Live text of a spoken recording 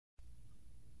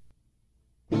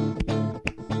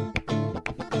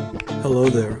Hello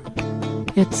there.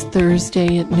 It's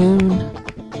Thursday at noon.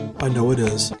 I know it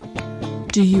is.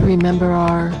 Do you remember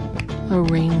our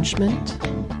arrangement?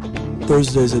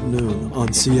 Thursdays at noon on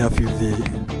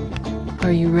CFUV.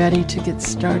 Are you ready to get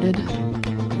started?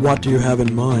 What do you have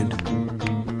in mind?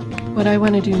 What I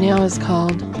want to do now is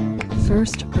called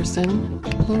first person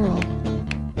plural.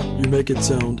 You make it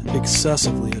sound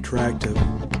excessively attractive.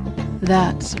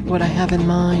 That's what I have in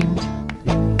mind.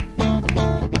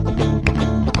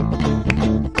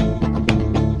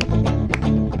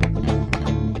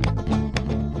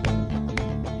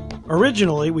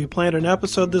 Originally, we planned an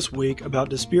episode this week about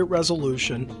dispute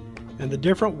resolution and the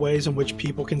different ways in which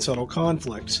people can settle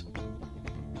conflicts.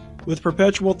 With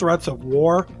perpetual threats of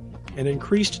war and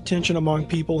increased tension among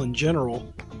people in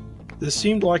general, this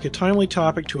seemed like a timely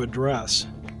topic to address.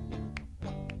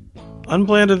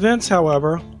 Unplanned events,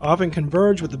 however, often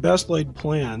converge with the best laid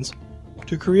plans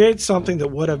to create something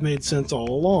that would have made sense all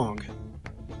along.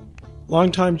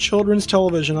 Longtime children's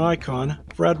television icon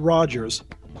Fred Rogers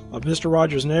of Mr.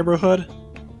 Rogers' Neighborhood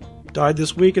died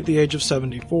this week at the age of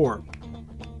 74.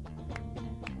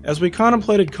 As we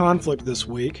contemplated conflict this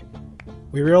week,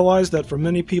 we realized that for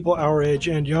many people our age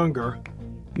and younger,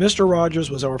 Mr. Rogers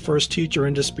was our first teacher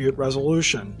in dispute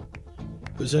resolution,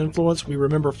 whose influence we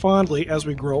remember fondly as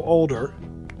we grow older,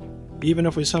 even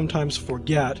if we sometimes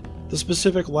forget the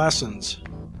specific lessons.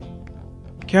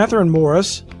 Catherine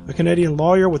Morris, a Canadian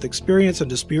lawyer with experience in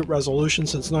dispute resolution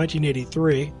since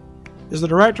 1983, is the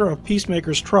director of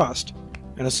Peacemakers Trust,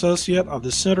 an associate of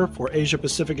the Center for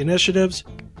Asia-Pacific Initiatives,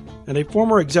 and a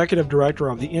former executive director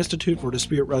of the Institute for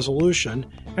Dispute Resolution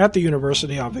at the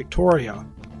University of Victoria.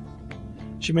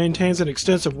 She maintains an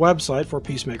extensive website for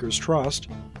Peacemakers Trust,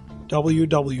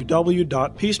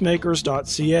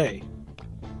 www.peacemakers.ca.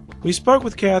 We spoke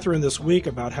with Catherine this week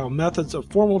about how methods of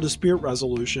formal dispute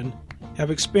resolution have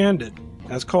expanded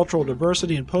as cultural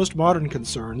diversity and postmodern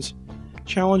concerns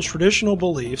challenge traditional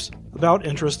beliefs about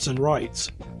interests and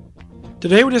rights.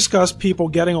 Today we discuss people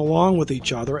getting along with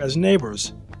each other as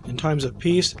neighbors in times of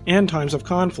peace and times of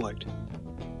conflict.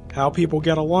 How people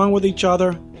get along with each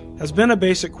other has been a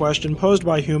basic question posed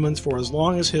by humans for as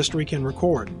long as history can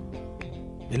record.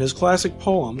 In his classic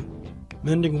poem,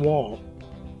 Mending Wall,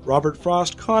 Robert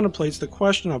Frost contemplates the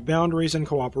question of boundaries and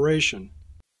cooperation.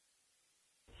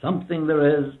 Something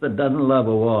there is that doesn't love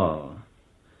a wall,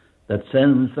 that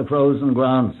sends the frozen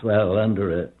groundswell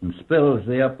under it and spills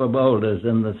the upper boulders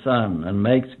in the sun and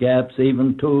makes gaps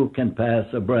even two can pass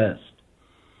abreast.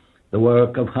 The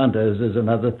work of hunters is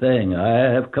another thing.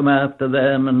 I have come after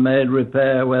them and made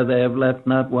repair where they have left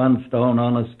not one stone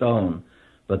on a stone,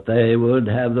 but they would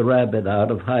have the rabbit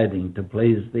out of hiding to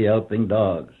please the yelping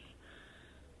dogs.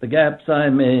 The gaps I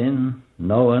mean,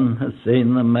 no one has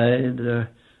seen them made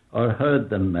or heard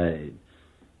them made.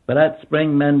 But at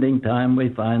spring mending time we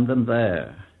find them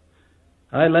there.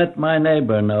 I let my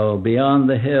neighbor know beyond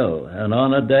the hill, and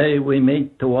on a day we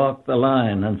meet to walk the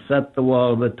line and set the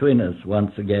wall between us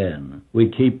once again.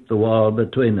 We keep the wall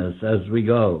between us as we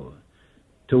go.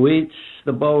 To each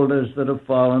the boulders that have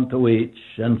fallen to each,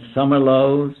 and some are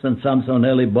loaves and some so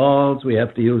nearly balls we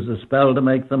have to use a spell to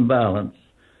make them balance.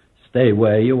 Stay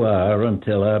where you are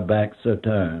until our backs are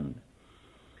turned.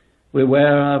 We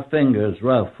wear our fingers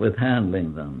rough with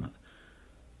handling them.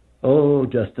 Oh,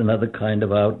 just another kind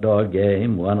of outdoor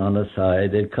game, one on a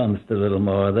side. It comes to little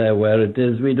more there where it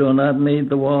is. We do not need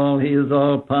the wall. He is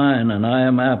all pine, and I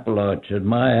am apple orchard.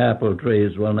 My apple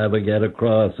trees will never get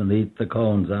across and eat the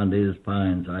cones on these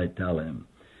pines, I tell him.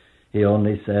 He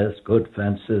only says, good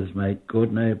fences make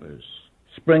good neighbors.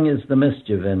 Spring is the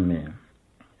mischief in me,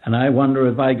 and I wonder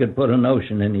if I could put a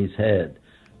notion in his head.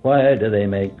 Why do they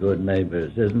make good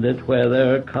neighbors? Isn't it where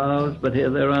there are cows? But here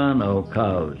there are no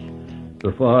cows.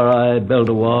 Before I build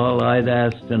a wall, I'd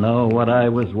ask to know what I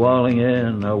was walling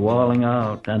in or walling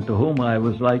out, and to whom I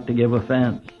was like to give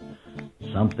offense.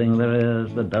 Something there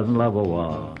is that doesn't love a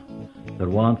wall, that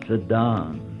wants it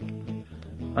down.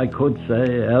 I could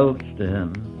say elves to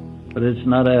him, but it's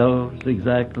not elves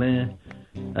exactly,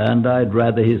 and I'd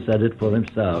rather he said it for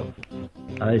himself.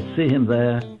 I see him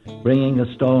there, bringing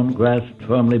a stone grasped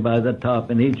firmly by the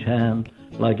top in each hand,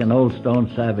 like an old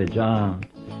stone savage armed.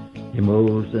 He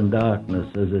moves in darkness,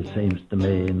 as it seems to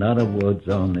me, not of woods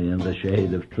only, in the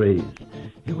shade of trees.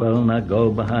 He will not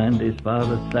go behind his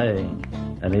father's saying,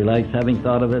 and he likes having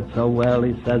thought of it so well,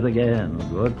 he says again,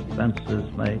 good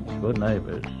fences make good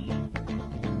neighbors.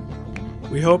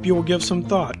 We hope you will give some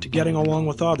thought to getting along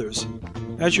with others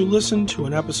as you listen to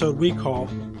an episode we call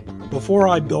Before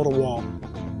I Build a Wall.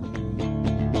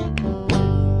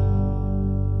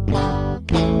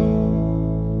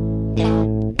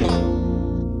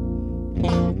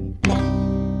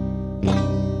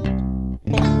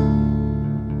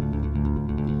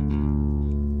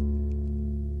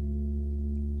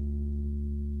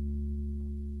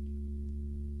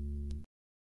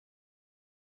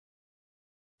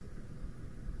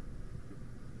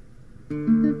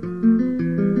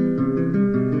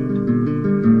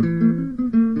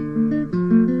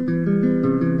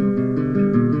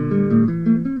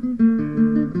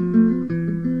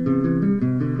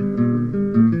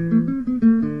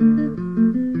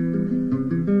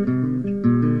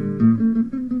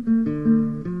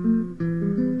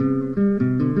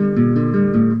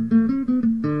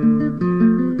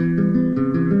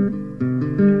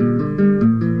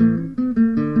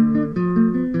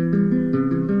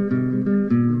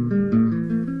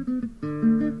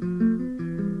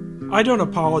 I don't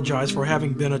apologize for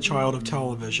having been a child of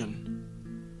television.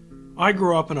 I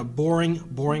grew up in a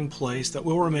boring place that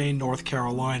will remain North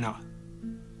Carolina.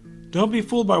 Don't be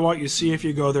fooled by what you see if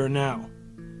you go there now.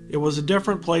 It was a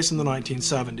different place in the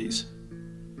 1970s.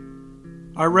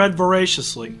 I read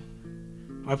voraciously.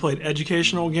 I played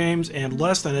educational games and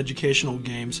less than educational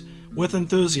games with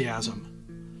enthusiasm.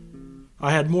 I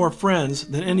had more friends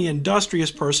than any industrious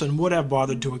person would have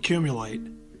bothered to accumulate.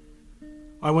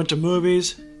 I went to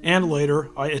movies, and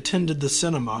later I attended the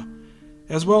cinema,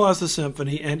 as well as the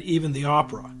symphony and even the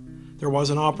opera. There was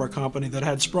an opera company that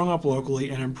had sprung up locally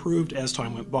and improved as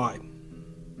time went by.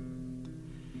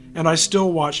 And I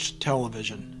still watched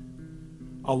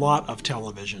television. A lot of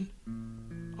television.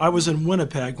 I was in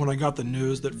Winnipeg when I got the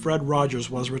news that Fred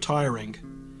Rogers was retiring.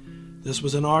 This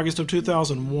was in August of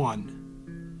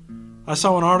 2001. I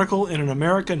saw an article in an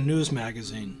American news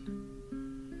magazine.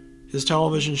 His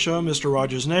television show, Mr.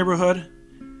 Rogers' Neighborhood,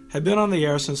 had been on the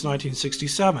air since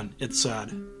 1967, it said.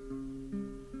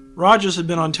 Rogers had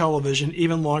been on television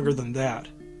even longer than that.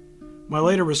 My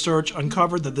later research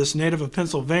uncovered that this native of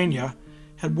Pennsylvania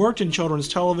had worked in children's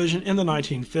television in the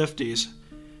 1950s,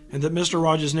 and that Mr.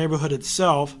 Rogers' Neighborhood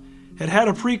itself had had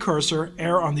a precursor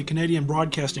air on the Canadian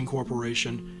Broadcasting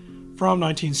Corporation from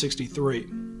 1963.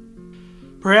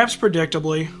 Perhaps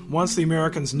predictably, once the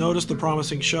Americans noticed the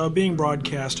promising show being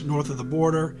broadcast north of the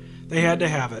border, they had to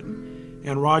have it,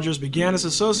 and Rogers began his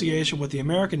association with the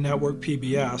American network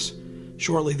PBS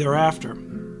shortly thereafter.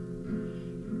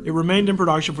 It remained in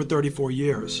production for 34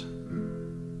 years.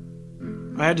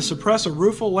 I had to suppress a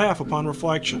rueful laugh upon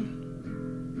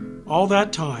reflection. All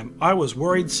that time, I was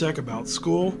worried sick about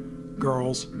school,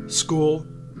 girls, school,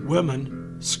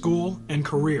 women, school, and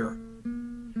career.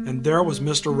 And there was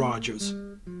Mr. Rogers,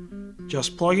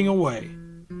 just plugging away,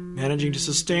 managing to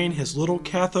sustain his little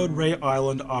cathode ray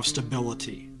island of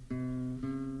stability.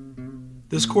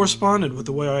 This corresponded with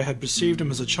the way I had perceived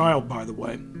him as a child, by the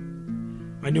way.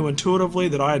 I knew intuitively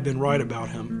that I had been right about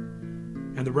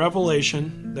him, and the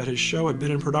revelation that his show had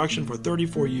been in production for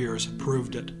 34 years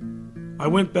proved it. I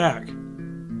went back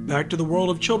to the world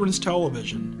of children's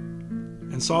television,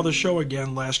 and saw the show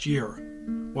again last year,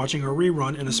 watching a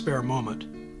rerun in a spare moment.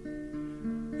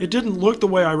 It didn't look the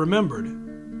way I remembered.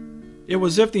 It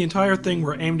was as if the entire thing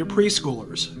were aimed at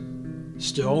preschoolers.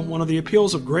 Still, one of the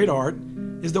appeals of great art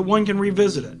is that one can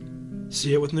revisit it,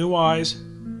 see it with new eyes,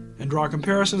 and draw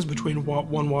comparisons between what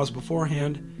one was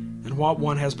beforehand and what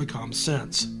one has become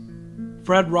since.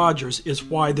 Fred Rogers is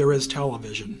why there is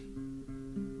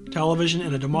television. Television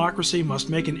in a democracy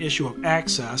must make an issue of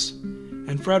access,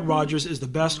 and Fred Rogers is the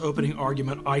best opening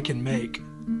argument I can make.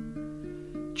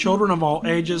 Children of all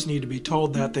ages need to be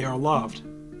told that they are loved.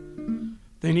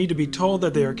 They need to be told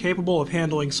that they are capable of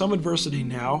handling some adversity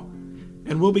now,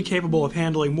 and will be capable of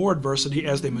handling more adversity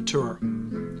as they mature.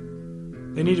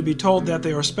 They need to be told that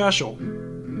they are special.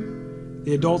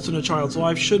 The adults in a child's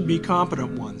life should be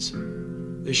competent ones.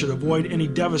 They should avoid any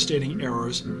devastating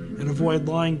errors and avoid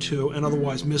lying to and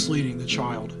otherwise misleading the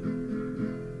child.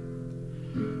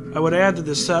 I would add that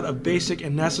this set of basic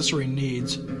and necessary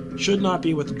needs should not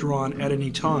be withdrawn at any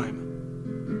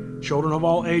time. Children of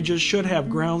all ages should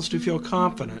have grounds to feel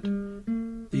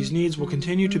confident. These needs will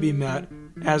continue to be met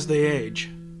as they age.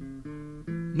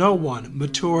 No one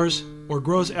matures or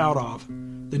grows out of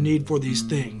the need for these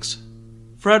things.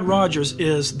 Fred Rogers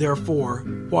is, therefore,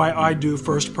 why I do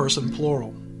First Person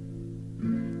Plural.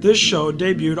 This show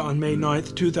debuted on May 9,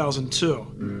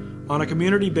 2002, on a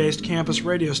community-based campus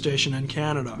radio station in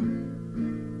Canada.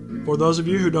 For those of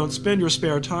you who don't spend your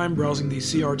spare time browsing the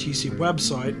CRTC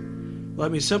website,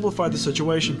 let me simplify the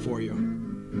situation for you.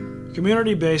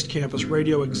 Community-based campus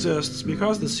radio exists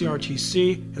because the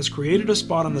CRTC has created a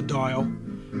spot on the dial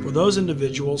for those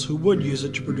individuals who would use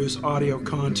it to produce audio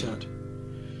content.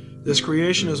 This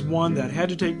creation is one that had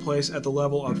to take place at the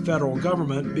level of federal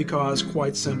government because,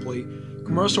 quite simply,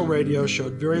 commercial radio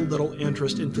showed very little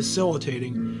interest in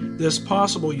facilitating this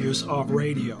possible use of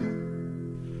radio.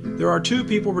 There are two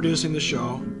people producing the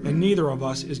show, and neither of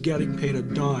us is getting paid a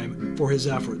dime for his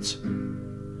efforts.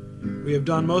 We have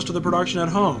done most of the production at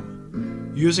home,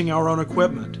 using our own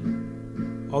equipment,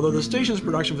 although the station's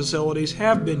production facilities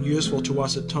have been useful to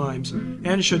us at times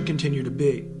and should continue to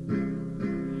be.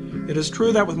 It is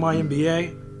true that with my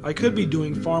MBA, I could be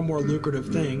doing far more lucrative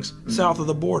things south of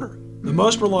the border. The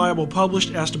most reliable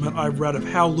published estimate I've read of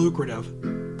how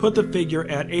lucrative put the figure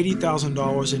at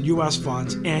 $80,000 in U.S.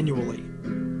 funds annually.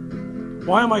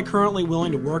 Why am I currently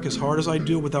willing to work as hard as I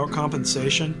do without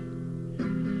compensation?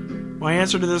 My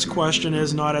answer to this question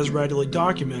is not as readily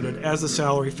documented as the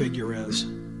salary figure is.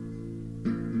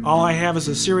 All I have is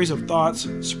a series of thoughts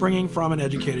springing from an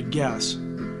educated guess.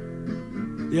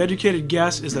 The educated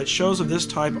guess is that shows of this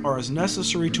type are as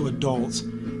necessary to adults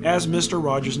as Mr.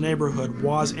 Rogers' Neighborhood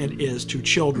was and is to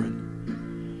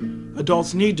children.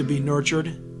 Adults need to be nurtured,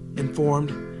 informed,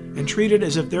 and treated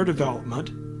as if their development,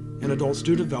 and adults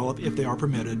do develop if they are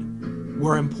permitted,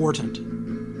 were important.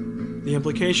 The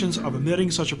implications of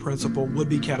omitting such a principle would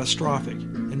be catastrophic,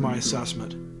 in my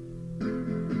assessment.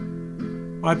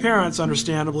 My parents,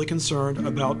 understandably concerned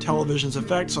about television's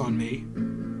effects on me,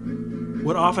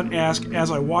 would often ask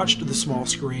as I watched the small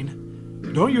screen,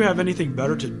 "Don't you have anything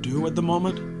better to do at the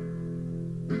moment?"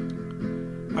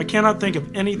 I cannot think of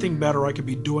anything better I could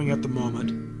be doing at the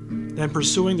moment than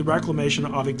pursuing the reclamation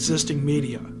of existing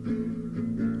media.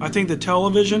 I think that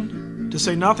television, to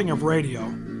say nothing of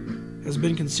radio, has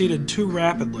been conceded too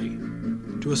rapidly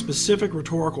to a specific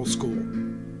rhetorical school,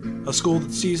 a school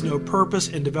that sees no purpose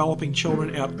in developing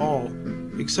children at all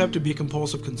except to be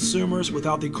compulsive consumers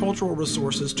without the cultural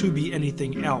resources to be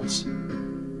anything else.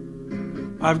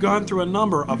 I've gone through a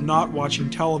number of not watching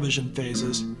television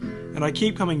phases, and I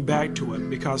keep coming back to it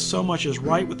because so much is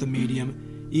right with the medium,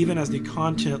 even as the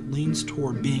content leans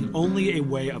toward being only a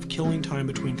way of killing time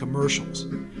between commercials,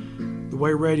 the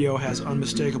way radio has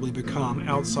unmistakably become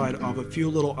outside of a few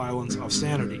little islands of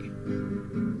sanity.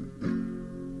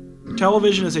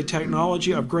 Television is a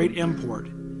technology of great import,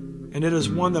 and it is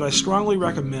one that I strongly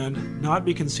recommend not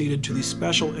be conceded to the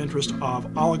special interest of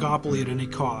oligopoly at any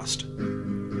cost.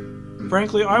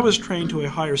 Frankly, I was trained to a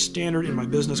higher standard in my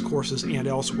business courses and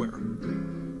elsewhere.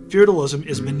 Feudalism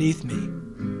is beneath me.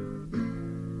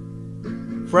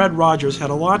 Fred Rogers had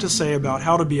a lot to say about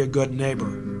how to be a good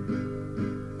neighbor.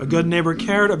 A good neighbor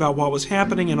cared about what was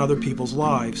happening in other people's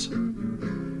lives.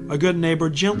 A good neighbor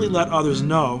gently let others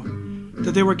know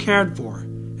that they were cared for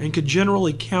and could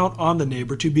generally count on the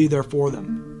neighbor to be there for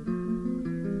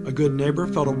them. A good neighbor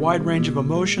felt a wide range of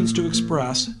emotions to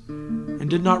express and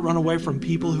did not run away from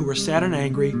people who were sad and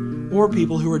angry or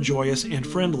people who were joyous and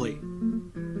friendly.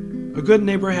 A good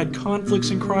neighbor had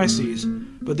conflicts and crises,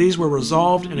 but these were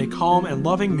resolved in a calm and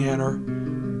loving manner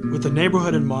with the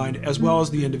neighborhood in mind as well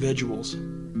as the individuals.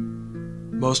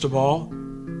 Most of all,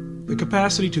 the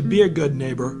capacity to be a good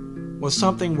neighbor was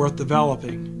something worth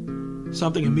developing,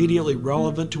 something immediately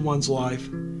relevant to one's life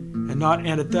and not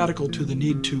antithetical to the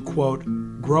need to, quote,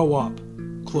 grow up,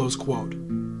 close quote.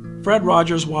 Fred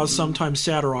Rogers was sometimes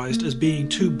satirized as being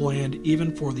too bland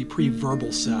even for the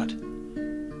pre-verbal set.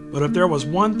 But if there was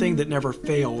one thing that never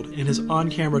failed in his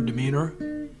on-camera demeanor,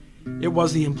 it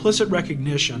was the implicit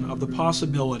recognition of the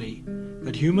possibility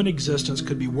that human existence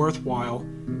could be worthwhile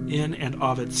in and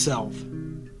of itself,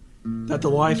 that the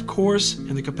life course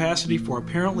and the capacity for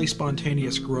apparently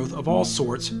spontaneous growth of all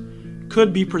sorts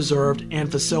could be preserved and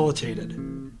facilitated.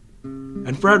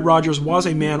 And Fred Rogers was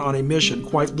a man on a mission,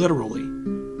 quite literally.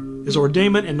 His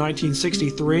ordainment in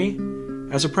 1963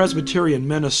 as a Presbyterian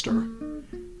minister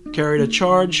carried a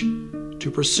charge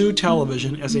to pursue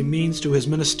television as a means to his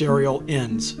ministerial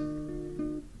ends.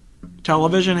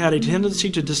 Television had a tendency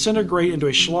to disintegrate into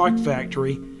a schlock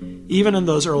factory even in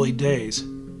those early days,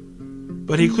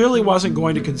 but he clearly wasn't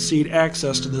going to concede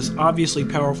access to this obviously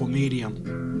powerful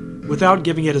medium without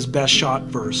giving it his best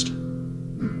shot first.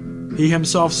 He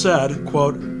himself said,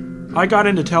 quote, "I got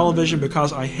into television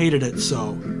because I hated it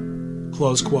so,"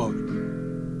 close quote.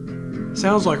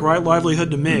 Sounds like right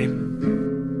livelihood to me.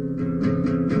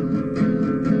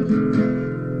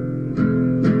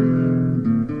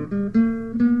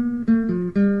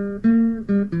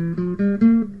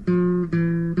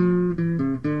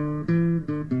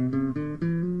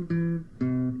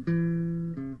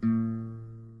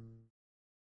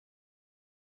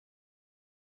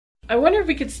 I wonder if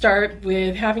we could start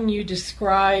with having you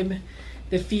describe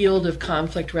the field of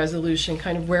conflict resolution,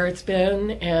 kind of where it's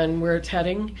been and where it's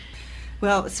heading.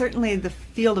 Well, certainly the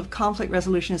field of conflict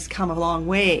resolution has come a long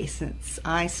way since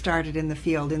I started in the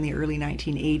field in the early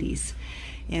 1980s.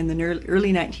 In the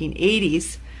early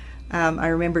 1980s, I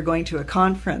remember going to a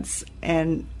conference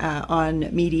on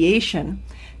mediation,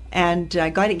 and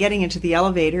getting into the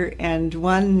elevator, and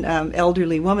one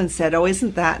elderly woman said, "Oh,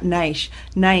 isn't that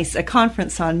nice, a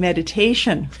conference on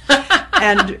meditation."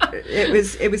 And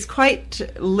it was quite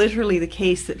literally the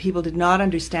case that people did not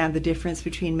understand the difference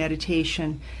between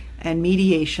meditation and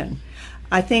mediation.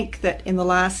 I think that in the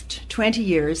last 20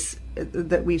 years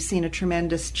that we've seen a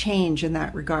tremendous change in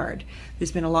that regard.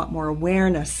 There's been a lot more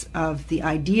awareness of the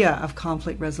idea of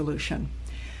conflict resolution.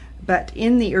 But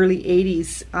in the early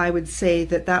 80s, I would say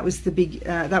that that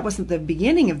wasn't the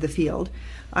beginning of the field.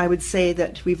 I would say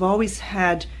that we've always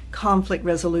had conflict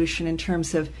resolution in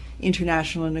terms of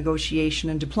international negotiation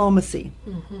and diplomacy.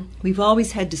 Mm-hmm. We've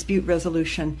always had dispute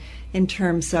resolution in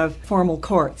terms of formal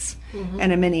courts. Mm-hmm.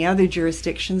 And in many other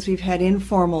jurisdictions, we've had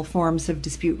informal forms of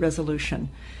dispute resolution.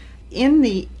 In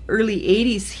the early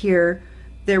 80s here,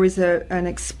 there was an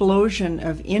explosion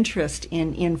of interest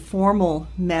in informal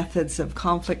methods of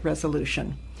conflict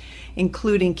resolution,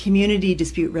 including community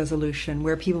dispute resolution,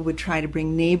 where people would try to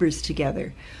bring neighbors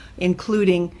together,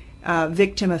 including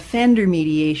victim-offender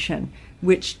mediation,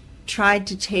 which tried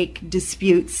to take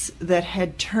disputes that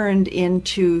had turned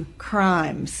into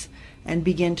crimes and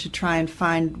begin to try and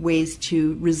find ways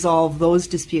to resolve those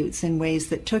disputes in ways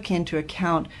that took into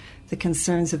account the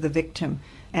concerns of the victim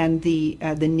and the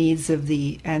needs of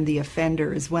the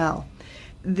offender as well.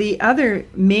 The other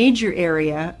major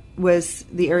area was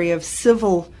the area of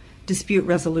civil dispute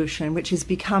resolution, which has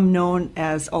become known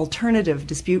as alternative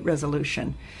dispute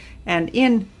resolution. And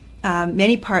in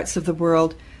many parts of the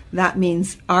world, that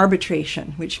means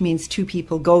arbitration, which means two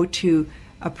people go to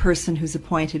a person who's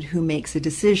appointed who makes a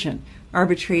decision.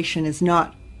 Arbitration is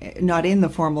not in the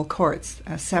formal courts.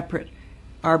 A separate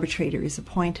arbitrator is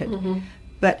appointed. Mm-hmm.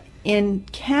 But in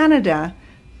Canada,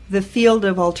 the field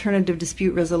of alternative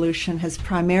dispute resolution has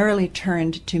primarily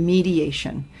turned to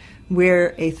mediation,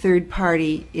 where a third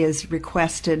party is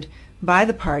requested by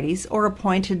the parties or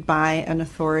appointed by an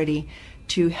authority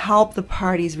to help the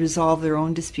parties resolve their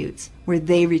own disputes, where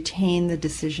they retain the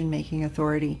decision-making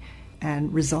authority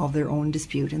and resolve their own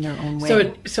dispute in their own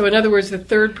way. So in other words, the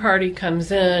third party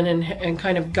comes in and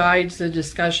kind of guides the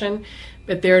discussion,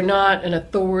 but they're not an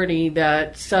authority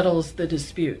that settles the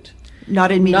dispute.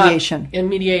 Not in mediation. Not in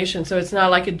mediation. So it's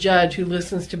not like a judge who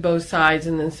listens to both sides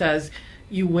and then says,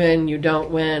 you win, you don't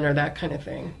win, or that kind of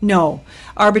thing. No.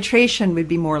 Arbitration would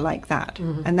be more like that.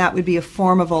 Mm-hmm. And that would be a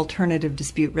form of alternative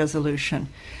dispute resolution.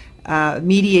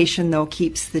 Mediation, though,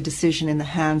 keeps the decision in the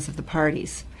hands of the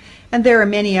parties. And there are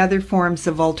many other forms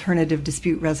of alternative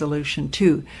dispute resolution,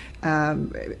 too,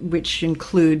 which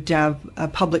include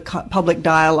public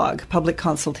dialogue, public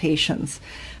consultations.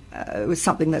 It was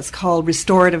something that's called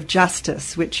restorative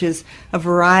justice, which is a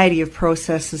variety of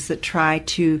processes that try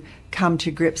to come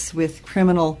to grips with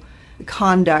criminal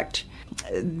conduct.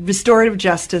 Restorative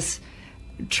justice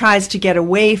tries to get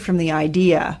away from the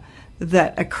idea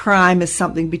that a crime is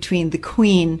something between the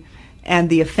Queen and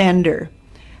the offender,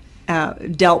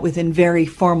 dealt with in very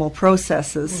formal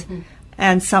processes, mm-hmm.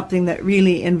 and something that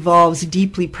really involves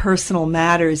deeply personal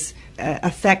matters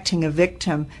affecting a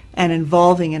victim and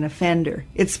involving an offender.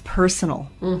 It's personal.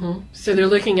 Mm-hmm. So they're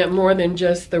looking at more than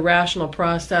just the rational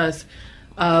process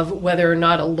of whether or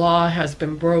not a law has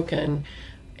been broken,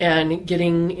 and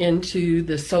getting into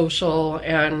the social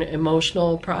and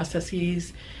emotional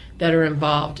processes that are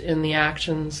involved in the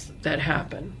actions that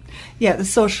happen. Yeah, the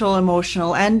social,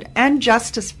 emotional, and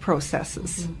justice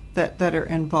processes mm-hmm. that are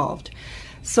involved.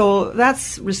 So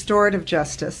that's restorative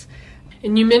justice.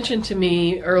 And you mentioned to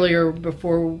me earlier,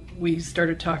 before we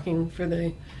started talking for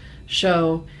the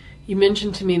show, you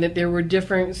mentioned to me that there were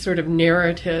different sort of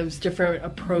narratives, different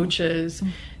approaches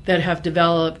that have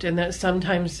developed, and that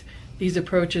sometimes these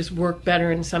approaches work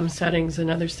better in some settings than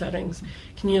other settings.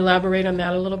 Can you elaborate on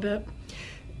that a little bit?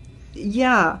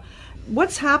 Yeah.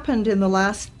 What's happened in the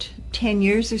last 10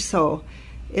 years or so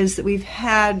is that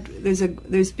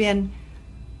there's been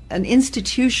an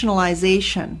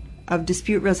institutionalization of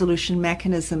dispute resolution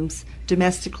mechanisms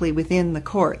domestically within the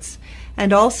courts,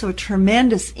 and also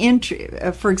tremendous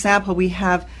for example, we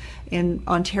have in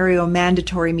Ontario a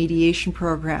mandatory mediation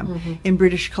program. Mm-hmm. In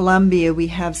British Columbia, we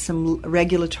have some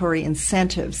regulatory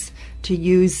incentives to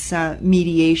use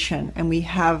mediation, and we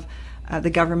have the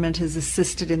government has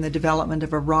assisted in the development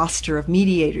of a roster of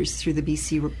mediators through the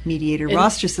BC Mediator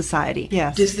Roster Society.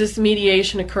 Yes. Does this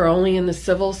mediation occur only in the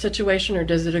civil situation, or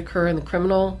does it occur in the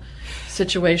criminal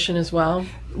situation as well?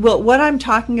 Well, what I'm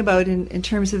talking about in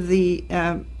terms of the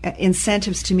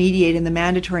incentives to mediate in the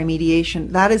mandatory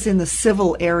mediation, that is in the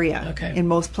civil area in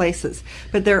most places.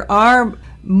 But there are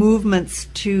movements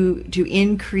to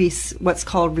increase what's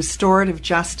called restorative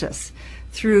justice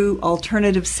through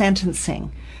alternative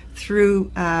sentencing, through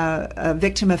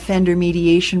victim offender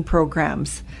mediation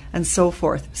programs, and so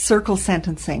forth. Circle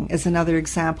sentencing is another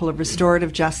example of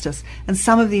restorative justice, and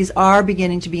some of these are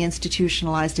beginning to be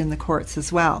institutionalized in the courts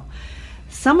as well.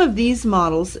 Some of these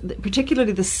models,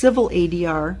 particularly the civil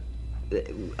ADR,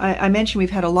 I mentioned we've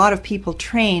had a lot of people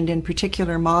trained in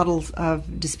particular models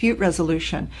of dispute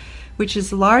resolution, which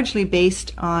is largely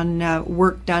based on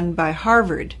work done by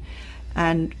Harvard.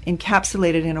 and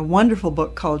encapsulated in a wonderful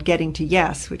book called Getting to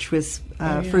Yes, which was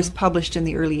first published in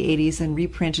the early 80s and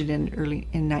reprinted in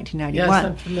 1991. Yes,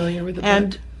 I'm familiar with the book.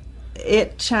 And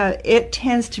it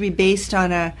tends to be based on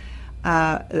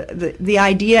the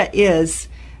idea is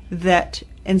that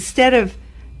instead of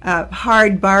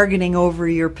hard bargaining over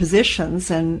your positions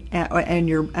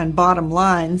and bottom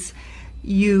lines,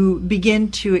 you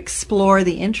begin to explore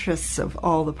the interests of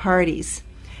all the parties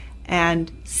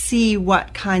and see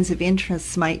what kinds of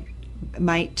interests might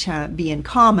be in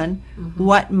common,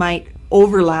 what might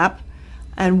overlap,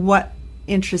 and what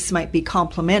interests might be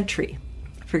complementary.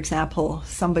 For example,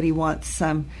 somebody wants,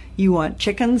 you want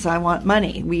chickens, I want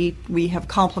money. We have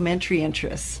complementary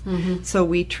interests, so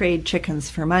we trade chickens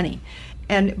for money.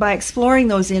 And by exploring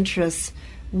those interests,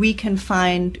 we can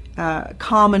find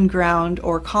common ground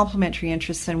or complementary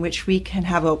interests in which we can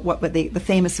have the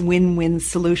famous win-win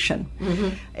solution.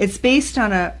 It's based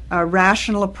on a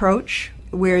rational approach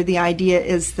where the idea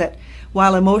is that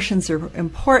while emotions are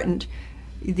important,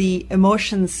 the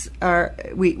emotions are,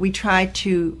 we try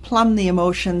to plumb the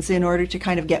emotions in order to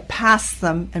kind of get past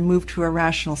them and move to a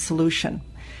rational solution.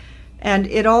 And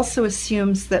it also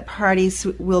assumes that parties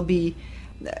will be,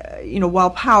 while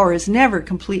power is never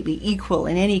completely equal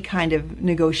in any kind of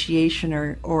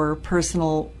negotiation or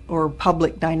personal or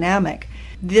public dynamic,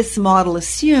 this model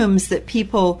assumes that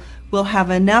people will have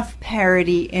enough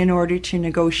parity in order to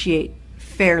negotiate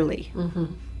fairly.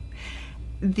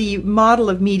 The model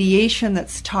of mediation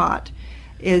that's taught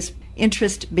is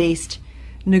interest-based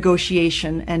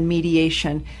negotiation and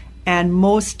mediation, and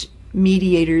most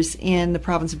mediators in the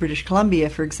province of British Columbia,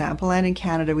 for example, and in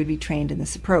Canada would be trained in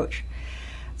this approach.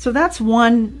 So that's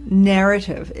one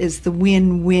narrative, is the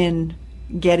win-win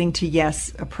getting to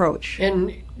yes approach.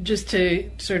 And just to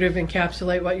sort of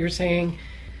encapsulate what you're saying,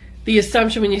 the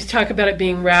assumption when you talk about it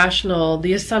being rational,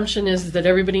 the assumption is that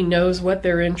everybody knows what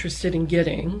they're interested in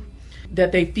getting,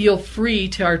 that they feel free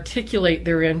to articulate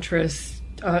their interests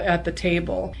at the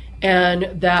table, and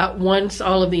that once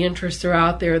all of the interests are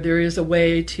out there, there is a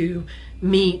way to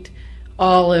meet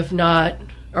all, if not,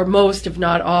 or most, if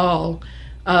not all,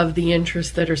 of the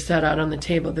interests that are set out on the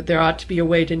table, that there ought to be a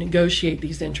way to negotiate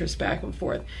these interests back and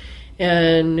forth.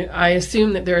 And I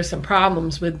assume that there are some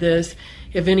problems with this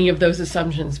if any of those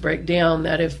assumptions break down,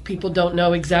 that if people don't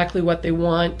know exactly what they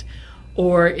want,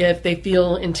 or if they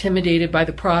feel intimidated by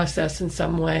the process in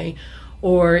some way,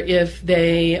 or if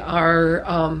they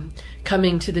are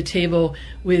coming to the table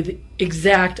with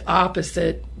exact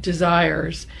opposite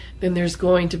desires, then there's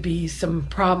going to be some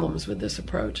problems with this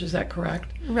approach. Is that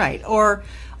correct? Right. Or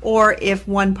if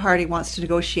one party wants to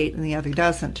negotiate and the other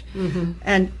doesn't.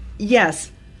 And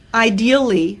yes,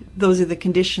 ideally, those are the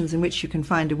conditions in which you can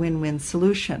find a win-win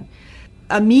solution.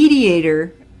 A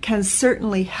mediator can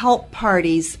certainly help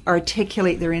parties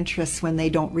articulate their interests when they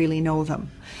don't really know them.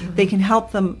 They can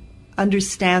help them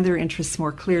understand their interests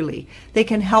more clearly. They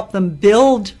can help them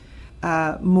build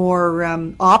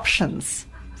more options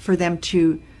for them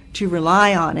to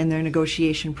rely on in their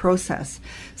negotiation process.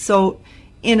 So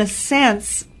in a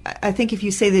sense, I think if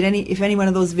you say that if any one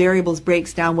of those variables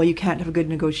breaks down, well, you can't have a good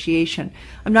negotiation.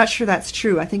 I'm not sure that's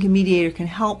true. I think a mediator can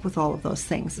help with all of those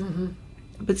things.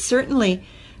 But certainly,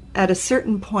 at a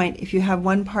certain point, if you have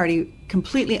one party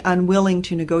completely unwilling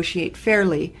to negotiate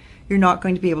fairly, you're not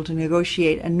going to be able to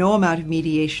negotiate, and no amount of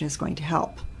mediation is going to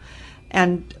help.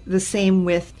 And the same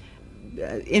with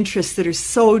interests that are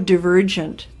so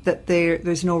divergent that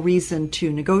there's no reason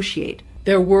to negotiate.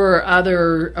 There were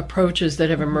other approaches that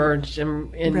have emerged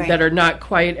and Right. that are not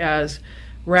quite as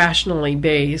rationally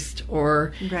based,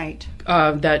 or Right.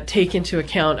 That take into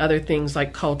account other things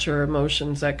like culture,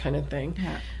 emotions, that kind of thing,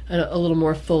 a little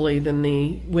more fully than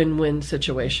the win-win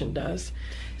situation does.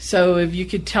 So if you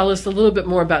could tell us a little bit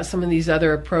more about some of these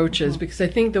other approaches, because I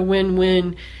think the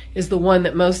win-win is the one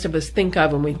that most of us think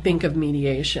of when we think of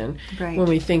mediation, Right. when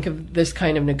we think of this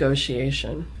kind of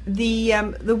negotiation. The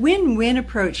win-win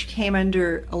approach came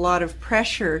under a lot of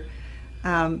pressure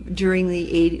during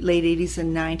the late 80s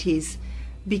and 90s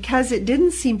because it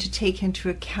didn't seem to take into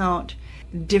account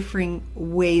differing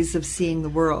ways of seeing the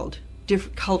world,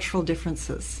 cultural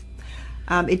differences.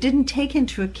 It didn't take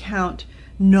into account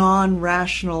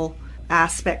non-rational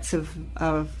aspects of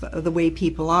the way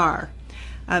people are.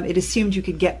 It assumed you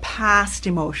could get past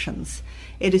emotions.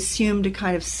 It assumed a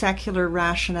kind of secular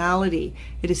rationality.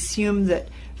 It assumed that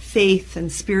faith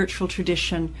and spiritual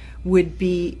tradition would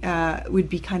be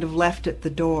kind of left at the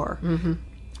door.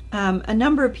 A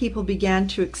number of people began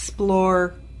to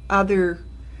explore other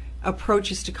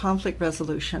approaches to conflict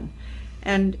resolution.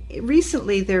 And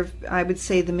recently, I would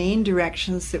say the main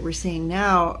directions that we're seeing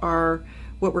now are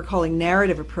what we're calling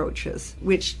narrative approaches,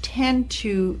 which tend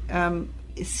to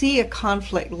see a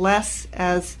conflict less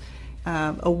as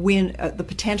the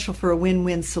potential for a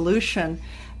win-win solution.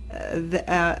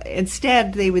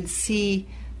 Instead, they would see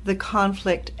the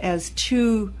conflict as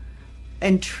two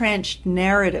entrenched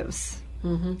narratives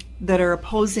that are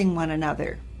opposing one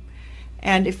another.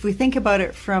 And if we think about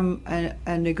it from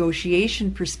a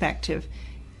negotiation perspective,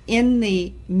 in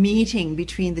the meeting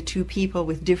between the two people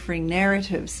with differing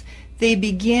narratives, they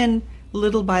begin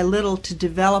little by little to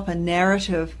develop a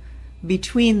narrative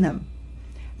between them,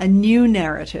 a new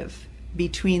narrative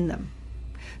between them.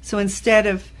 So instead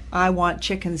of I want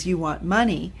chickens, you want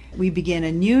money, we begin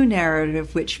a new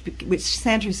narrative which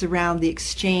centers around the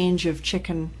exchange of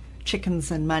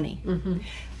chickens and money.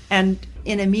 And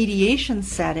in a mediation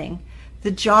setting, the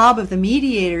job of the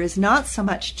mediator is not so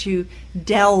much to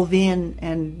delve in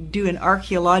and do an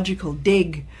archaeological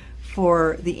dig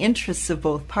for the interests of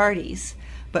both parties,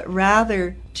 but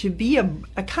rather to be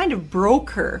a kind of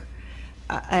broker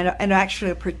and actually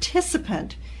a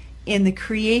participant in the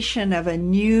creation of a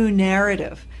new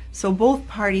narrative. So both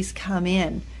parties come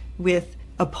in with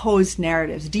opposed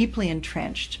narratives, deeply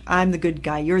entrenched. I'm the good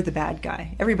guy, you're the bad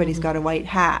guy. Everybody's got a white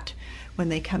hat when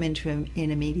they come into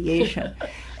in a mediation.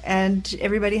 And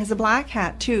everybody has a black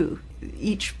hat too.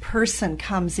 Each person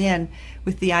comes in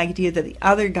with the idea that the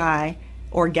other guy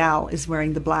or gal is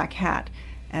wearing the black hat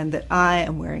and that I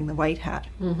am wearing the white hat.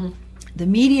 The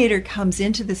mediator comes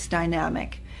into this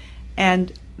dynamic,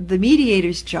 and the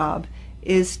mediator's job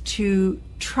is to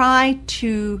try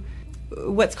to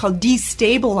what's called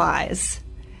destabilize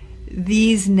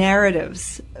these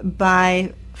narratives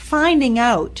by finding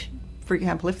out, for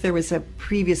example, if there was a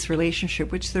previous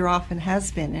relationship, which there often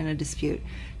has been in a dispute,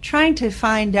 trying to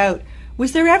find out,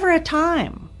 was there ever a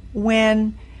time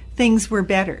when things were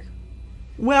better?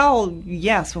 Well,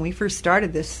 yes, when I first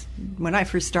started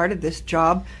this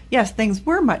job, yes, things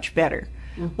were much better.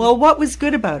 Well, what was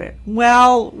good about it?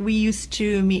 Well, we used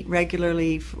to meet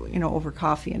regularly, over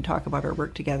coffee and talk about our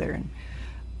work together and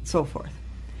so forth.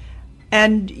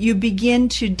 And you begin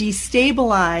to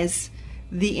destabilize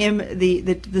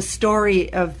the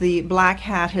story of the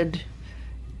black-hatted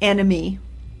enemy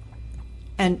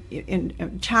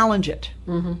and challenge it.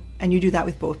 And you do that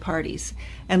with both parties.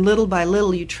 And little by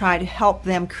little, you try to help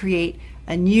them create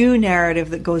a new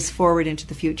narrative that goes forward into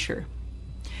the future.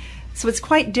 So it's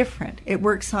quite different. It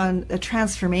works on a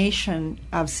transformation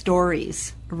of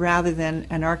stories rather than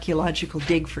an archaeological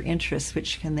dig for interests,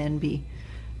 which can then be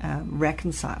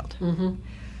reconciled.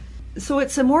 So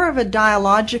it's a more of a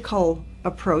dialogical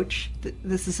approach.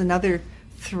 This is another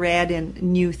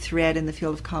new thread in the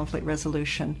field of conflict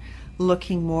resolution,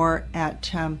 looking more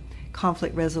at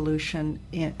conflict resolution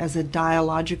as a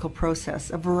dialogical process,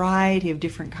 a variety of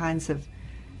different kinds of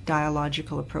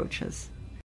dialogical approaches.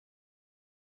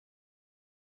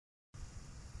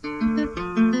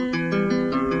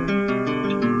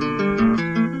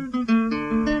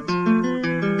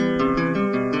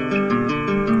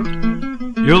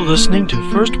 You're listening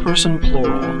to First Person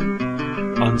Plural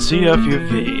on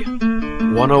CFUV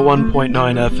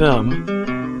 101.9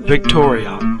 FM,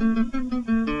 Victoria.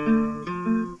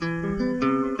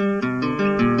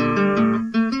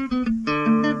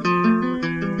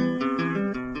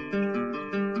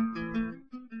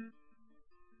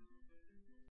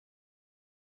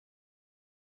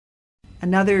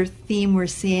 Another theme we're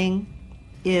seeing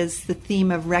is the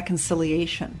theme of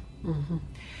reconciliation.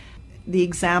 The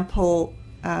example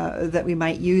that we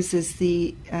might use is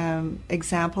the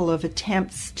example of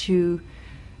attempts to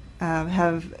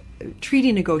have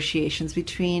treaty negotiations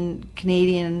between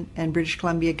Canadian and British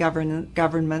Columbia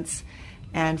governments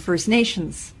and First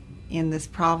Nations in this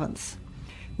province.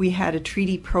 We had a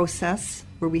treaty process,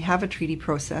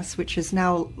 which is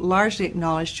now largely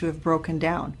acknowledged to have broken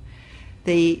down.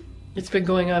 It's been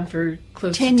going on for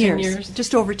close to 10 years.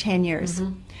 Just over 10 years.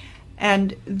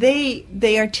 And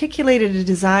they articulated a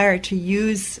desire to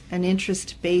use an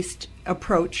interest-based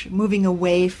approach, moving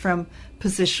away from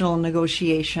positional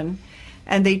negotiation.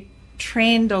 And they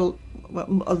trained,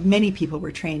 many people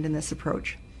were trained in this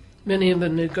approach. Many of the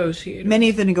negotiators. Many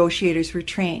of the negotiators were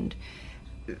trained.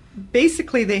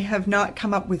 Basically, they have not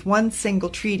come up with one single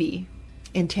treaty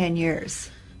in 10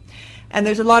 years. And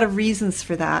there's a lot of reasons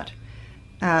for that,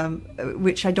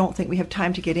 which I don't think we have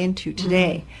time to get into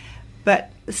today.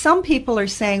 But some people are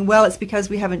saying, well, it's because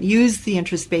we haven't used the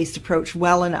interest-based approach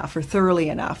well enough or thoroughly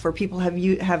enough, or people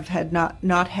have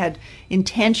not had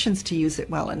intentions to use it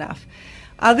well enough.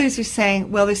 Others are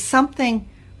saying, well, there's something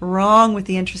wrong with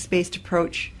the interest-based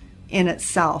approach in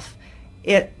itself.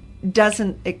 It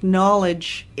doesn't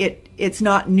acknowledge, it's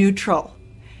not neutral.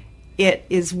 It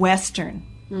is Western.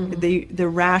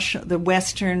 The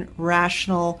Western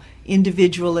rational,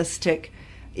 individualistic,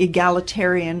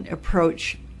 egalitarian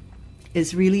approach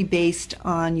is really based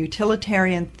on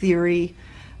utilitarian theory,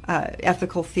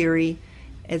 ethical theory.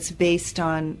 It's based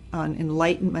on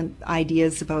Enlightenment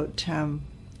ideas about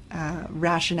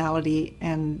rationality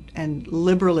and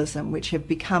liberalism, which have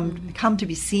come to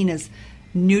be seen as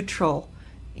neutral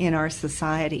in our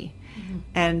society. Mm-hmm.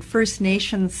 And First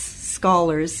Nations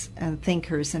scholars and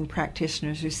thinkers and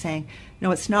practitioners are saying,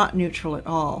 no, it's not neutral at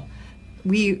all.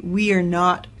 We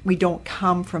don't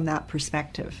come from that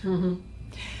perspective. Mm-hmm.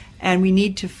 And we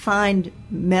need to find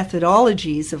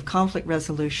methodologies of conflict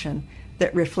resolution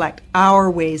that reflect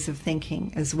our ways of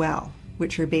thinking as well,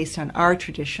 which are based on our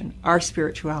tradition, our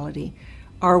spirituality,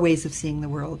 our ways of seeing the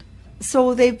world.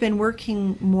 So they've been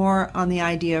working more on the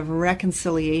idea of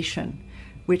reconciliation,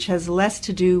 which has less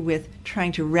to do with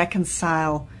trying to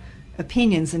reconcile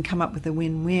opinions and come up with a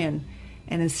win-win,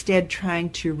 and instead trying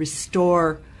to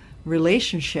restore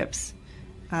relationships,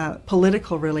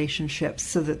 political relationships,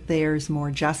 so that there's more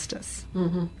justice.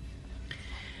 Mm-hmm.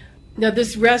 Now,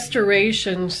 this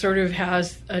restoration sort of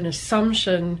has an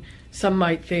assumption, some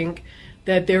might think,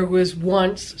 that there was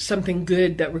once something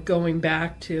good that we're going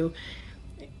back to.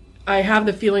 I have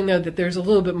the feeling, though, that there's a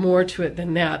little bit more to it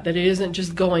than that it isn't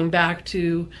just going back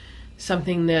to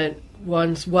something that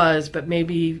once was, but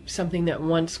maybe something that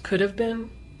once could have been.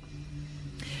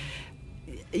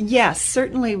 Yes,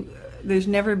 certainly there's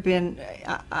never been...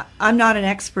 I'm not an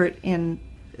expert in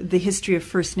the history of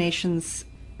First Nations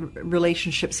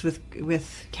relationships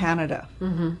with Canada.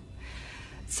 Mm-hmm.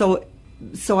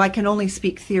 So I can only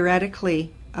speak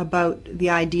theoretically about the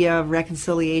idea of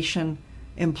reconciliation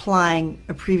implying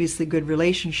a previously good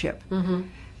relationship. Mm-hmm.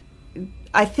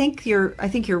 I think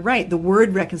you're right. The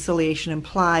word reconciliation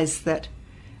implies that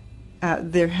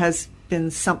there has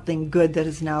been something good that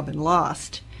has now been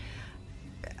lost.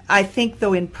 I think,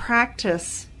 though, in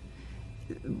practice,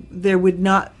 there would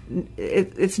not.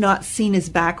 It's not seen as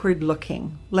backward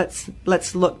looking. Let's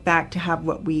look back to have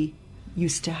what we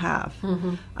used to have.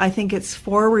 Mm-hmm. I think it's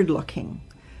forward looking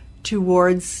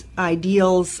towards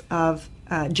ideals of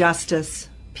justice,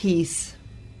 peace,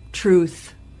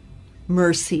 truth,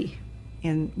 mercy,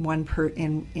 in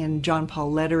John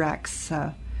Paul Lederach's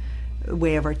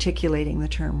way of articulating the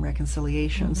term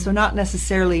reconciliation. Mm-hmm. So not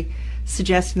necessarily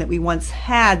suggesting that we once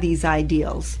had these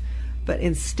ideals, but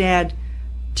instead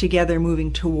together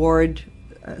moving toward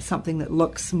something that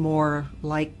looks more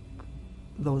like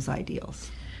those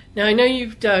ideals. Now, I know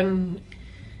you've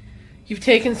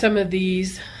taken some of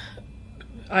these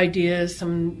ideas,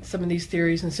 some of these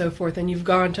theories and so forth, and you've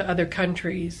gone to other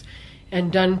countries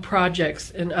and done projects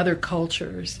in other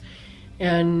cultures.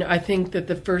 And I think that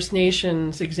the First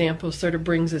Nations example sort of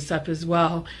brings this up as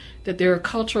well, that there are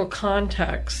cultural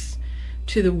contexts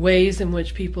to the ways in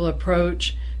which people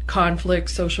approach conflict,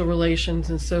 social relations,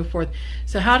 and so forth.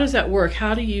 So how does that work?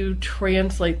 How do you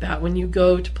translate that when you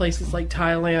go to places like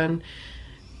Thailand,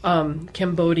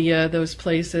 Cambodia, those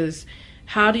places?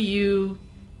 How do you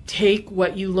take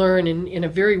what you learn in a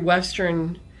very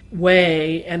Western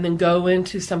way and then go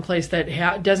into some place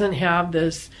that doesn't have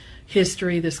this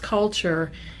history, this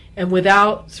culture, and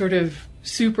without sort of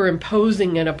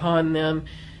superimposing it upon them,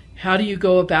 how do you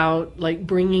go about like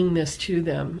bringing this to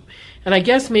them? And I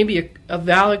guess maybe a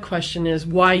valid question is,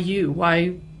 why you?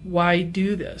 Why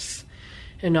do this?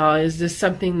 And is this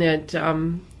something that,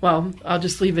 well, I'll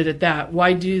just leave it at that.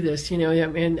 Why do this?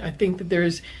 And I think that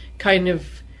there's kind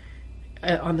of,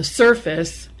 on the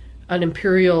surface, an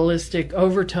imperialistic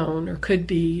overtone, or could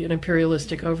be an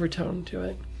imperialistic overtone to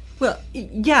it. Well,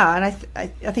 yeah, and I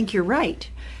think you're right.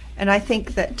 And I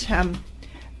think that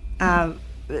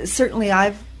certainly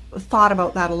I've thought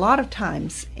about that a lot of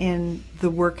times in the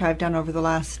work I've done over the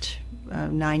last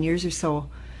 9 years or so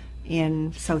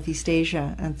in Southeast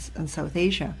Asia and South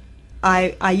Asia.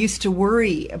 I used to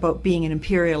worry about being an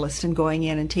imperialist and going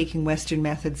in and taking Western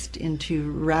methods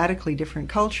into radically different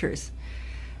cultures.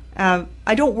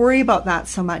 I don't worry about that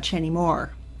so much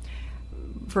anymore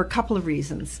for a couple of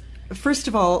reasons. First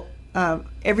of all,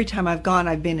 every time I've gone,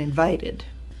 I've been invited.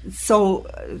 So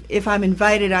if I'm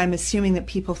invited, I'm assuming that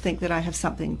people think that I have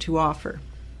something to offer.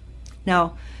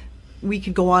 Now, we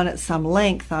could go on at some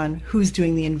length on who's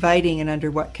doing the inviting and under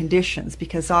what conditions,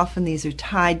 because often these are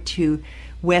tied to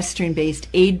Western-based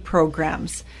aid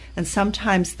programs. And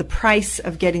sometimes the price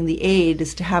of getting the aid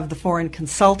is to have the foreign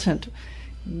consultant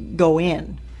go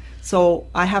in. So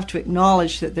I have to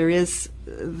acknowledge that there is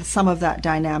some of that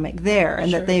dynamic there, and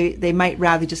sure, that they might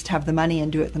rather just have the money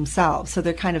and do it themselves. So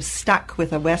they're kind of stuck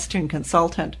with a Western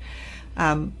consultant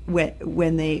when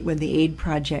the aid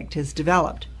project is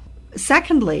developed.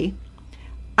 Secondly,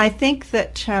 I think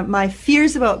that my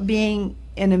fears about being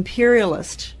an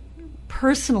imperialist,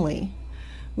 personally,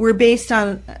 were based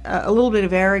on a little bit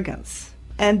of arrogance.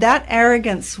 And that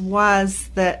arrogance was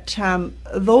that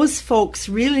those folks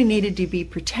really needed to be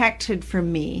protected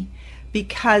from me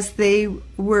because they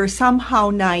were somehow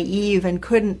naive and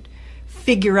couldn't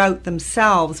figure out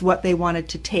themselves what they wanted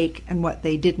to take and what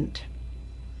they didn't.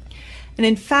 And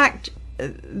in fact,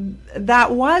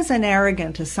 that was an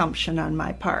arrogant assumption on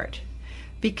my part,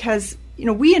 because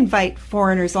we invite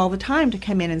foreigners all the time to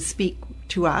come in and speak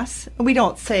to us. We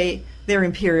don't say they're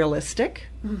imperialistic.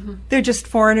 Mm-hmm. They're just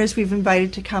foreigners we've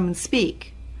invited to come and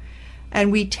speak.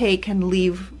 And we take and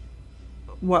leave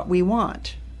what we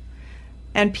want.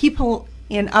 And people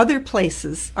in other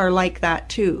places are like that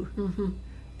too. Mm-hmm.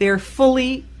 They're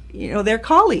fully, they're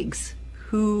colleagues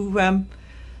who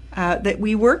that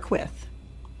we work with.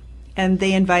 And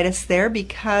they invite us there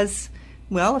because,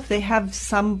 well, if they have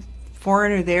some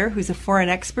foreigner there who's a foreign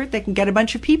expert, they can get a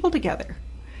bunch of people together.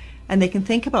 And they can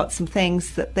think about some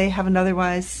things that they haven't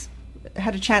otherwise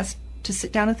had a chance to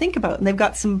sit down and think about. And they've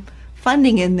got some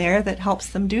funding in there that helps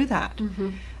them do that.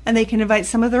 Mm-hmm. And they can invite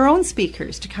some of their own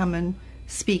speakers to come and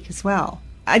speak as well.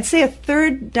 I'd say a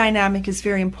third dynamic is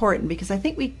very important, because I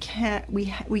think we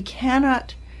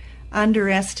cannot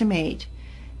underestimate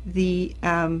the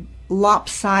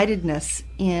lopsidedness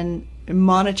in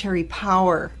monetary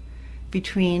power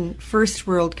between first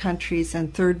world countries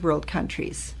and third world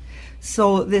countries.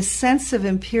 So this sense of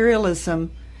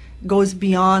imperialism goes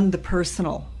beyond the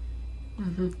personal,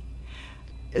 mm-hmm.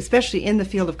 especially in the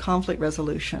field of conflict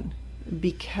resolution,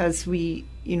 because we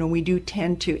do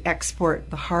tend to export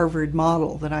the Harvard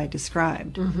model that I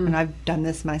described, mm-hmm. and I've done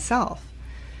this myself.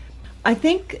 I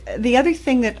think the other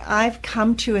thing that I've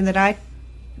come to and that I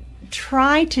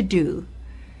try to do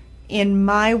in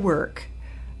my work,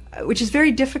 which is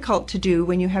very difficult to do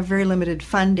when you have very limited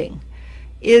funding,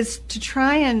 is to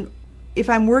try and, if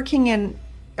I'm working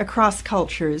across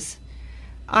cultures,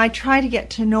 I try to get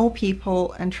to know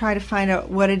people and try to find out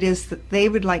what it is that they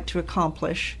would like to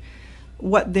accomplish,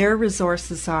 what their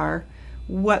resources are,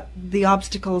 what the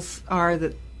obstacles are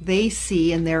that they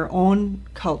see in their own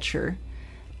culture,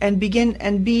 and begin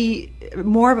and be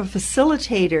more of a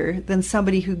facilitator than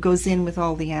somebody who goes in with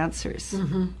all the answers.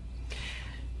 Mm-hmm.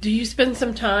 Do you spend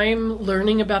some time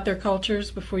learning about their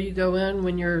cultures before you go in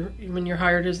when you're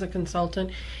hired as a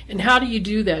consultant? And how do you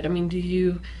do that? I mean, do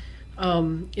you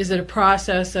is it a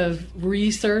process of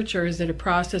research, or is it a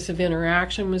process of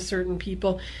interaction with certain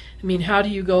people? I mean, how do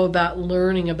you go about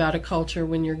learning about a culture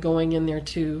when you're going in there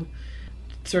to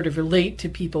sort of relate to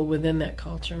people within that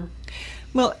culture?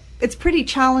 Well, it's pretty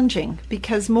challenging,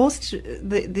 because most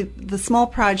the small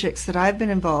projects that I've been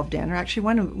involved in, or actually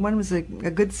one was a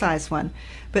good sized one,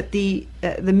 but the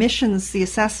missions, the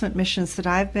assessment missions that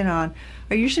I've been on,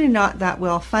 are usually not that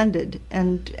well funded,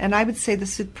 and I would say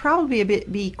this would probably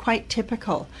be quite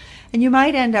typical. And you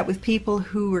might end up with people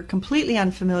who are completely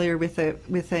unfamiliar with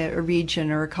a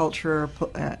region or a culture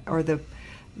or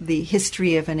the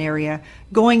history of an area,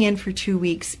 going in for 2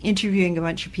 weeks, interviewing a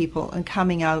bunch of people, and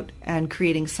coming out and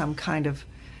creating some kind of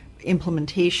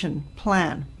implementation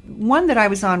plan. One that I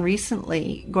was on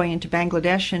recently, going into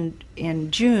Bangladesh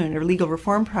in June, a legal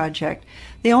reform project,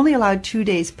 they only allowed 2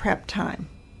 days prep time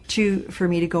for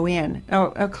me to go in. Now,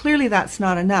 clearly that's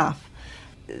not enough.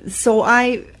 So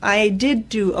I did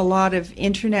do a lot of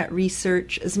internet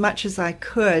research, as much as I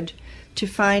could, to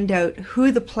find out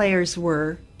who the players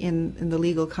were in the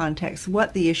legal context,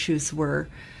 what the issues were.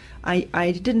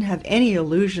 I didn't have any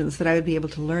illusions that I would be able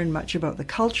to learn much about the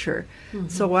culture. Mm-hmm.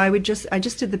 So I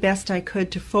just did the best I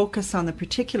could to focus on the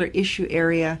particular issue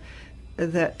area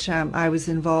that I was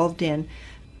involved in,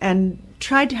 and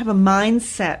tried to have a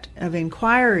mindset of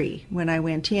inquiry when I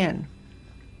went in.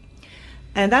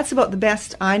 And that's about the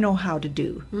best I know how to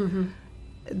do. Mm-hmm.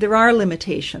 There are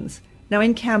limitations. Now,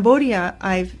 in Cambodia,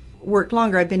 I've worked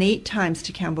longer. I've been 8 times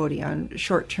to Cambodia on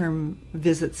short-term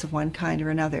visits of one kind or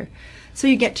another. So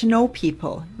you get to know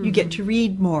people. Mm-hmm. You get to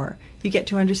read more. You get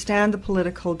to understand the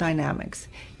political dynamics.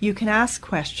 You can ask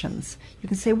questions. You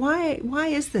can say, why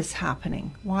is this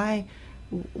happening?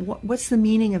 What's the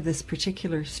meaning of this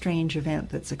particular strange event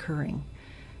that's occurring?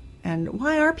 And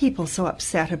why are people so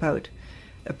upset about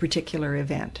a particular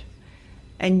event?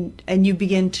 And you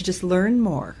begin to just learn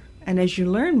more. And as you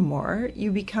learn more,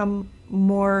 you become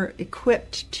more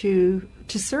equipped to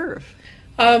serve.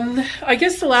 I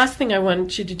guess the last thing I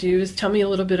want you to do is tell me a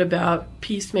little bit about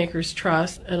Peacemakers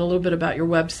Trust, and a little bit about your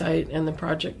website and the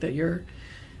project that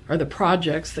the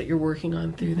projects that you're working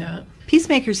on through that.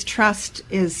 Peacemakers Trust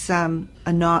is a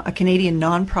Canadian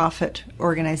nonprofit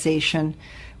organization.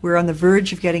 We're on the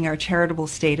verge of getting our charitable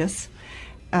status.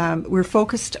 we're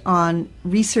focused on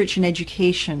research and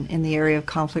education in the area of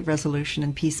conflict resolution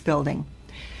and peace building.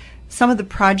 Some of the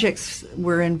projects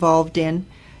we're involved in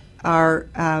are,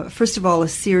 first of all, a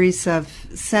series of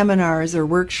seminars or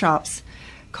workshops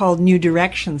called New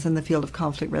Directions in the field of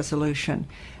conflict resolution.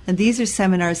 And these are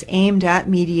seminars aimed at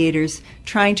mediators,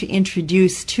 trying to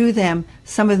introduce to them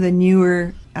some of the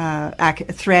newer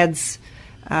threads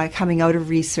coming out of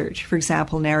research. For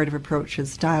example, narrative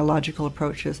approaches, dialogical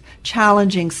approaches,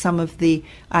 challenging some of the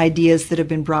ideas that have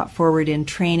been brought forward in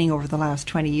training over the last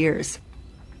 20 years.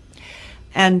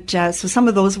 And so some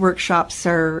of those workshops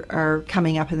are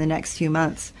coming up in the next few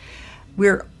months.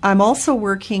 I'm also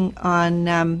working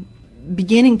on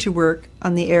beginning to work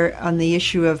on the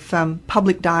issue of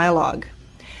public dialogue,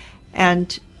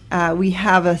 and we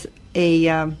have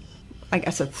a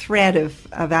thread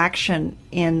of action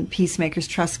in Peacemakers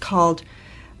Trust called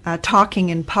Talking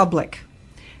in Public.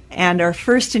 And our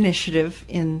first initiative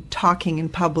in Talking in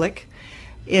Public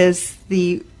is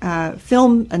the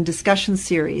film and discussion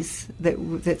series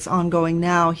that's ongoing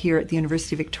now here at the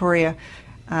University of Victoria,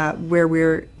 where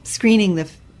we're screening the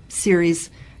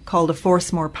series called A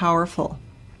Force More Powerful,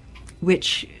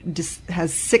 which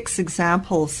has 6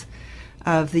 examples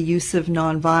of the use of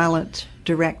nonviolent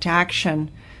direct action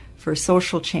for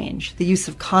social change, the use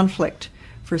of conflict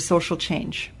for social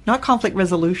change. Not conflict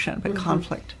resolution, but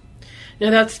conflict. Now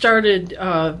that started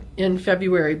in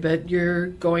February, but you're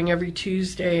going every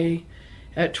Tuesday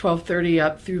at 12:30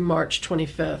 up through March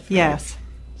 25th. Right? Yes.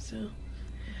 So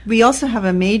we also have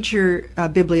a major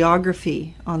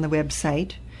bibliography on the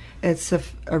website. It's a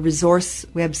resource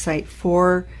website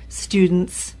for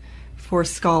students, for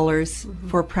scholars,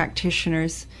 for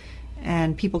practitioners,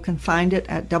 and people can find it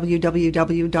at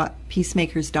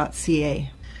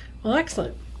www.peacemakers.ca. Well,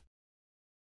 excellent.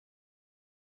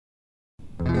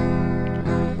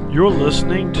 You're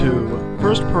listening to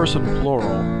First Person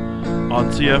Plural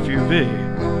on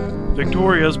CFUV,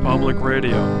 Victoria's Public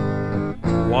Radio,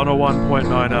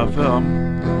 101.9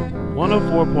 FM,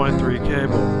 104.3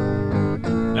 cable,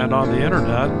 and on the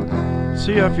internet,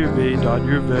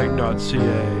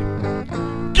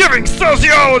 cfuv.uvic.ca. Giving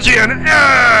sociology an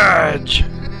edge!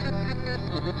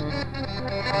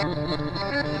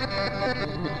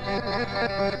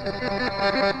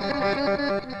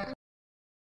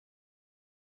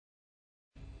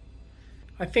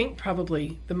 I think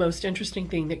probably the most interesting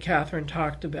thing that Catherine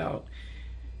talked about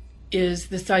is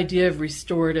this idea of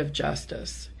restorative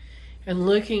justice and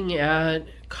looking at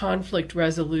conflict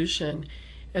resolution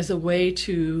as a way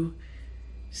to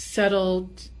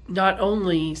settle not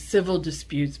only civil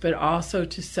disputes, but also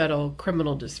to settle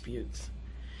criminal disputes.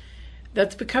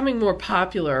 That's becoming more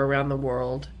popular around the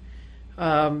world.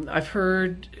 I've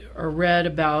heard or read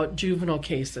about juvenile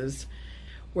cases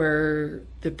where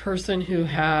the person who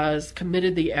has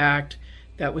committed the act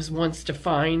that was once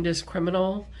defined as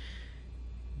criminal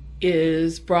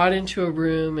is brought into a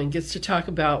room and gets to talk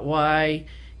about why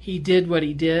he did what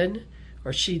he did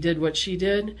or she did what she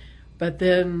did, but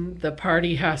then the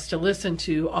party has to listen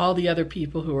to all the other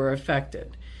people who are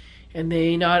affected. And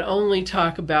they not only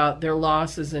talk about their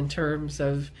losses in terms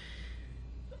of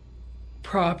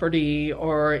property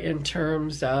or in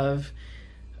terms of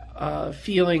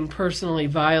feeling personally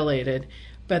violated,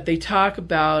 but they talk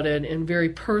about it in very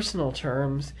personal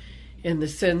terms in the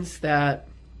sense that,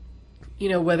 you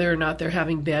know, whether or not they're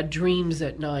having bad dreams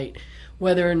at night,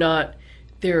 whether or not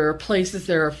there are places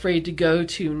they're afraid to go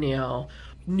to now,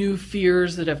 new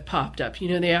fears that have popped up. You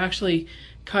know, they actually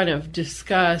kind of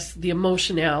discuss the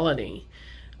emotionality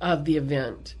of the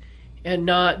event and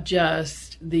not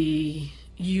just the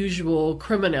usual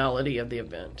criminality of the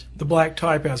event. The black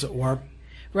type, as it were.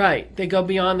 Right. They go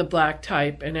beyond the black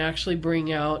type and actually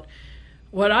bring out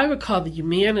what I would call the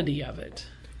humanity of it.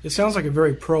 It sounds like a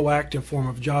very proactive form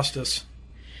of justice.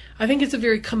 I think it's a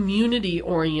very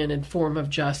community-oriented form of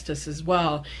justice as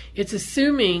well. It's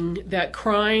assuming that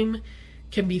crime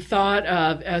can be thought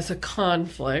of as a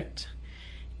conflict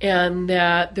and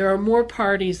that there are more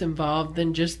parties involved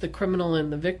than just the criminal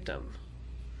and the victim.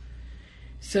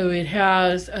 So it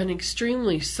has an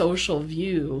extremely social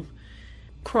view.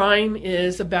 Crime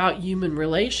is about human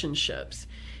relationships.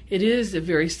 It is a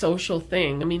very social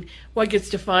thing. I mean, what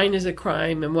gets defined as a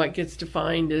crime and what gets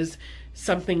defined as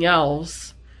something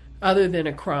else other than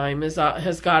a crime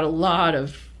has got a lot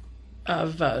of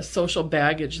social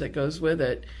baggage that goes with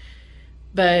it.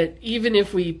 But even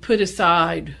if we put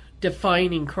aside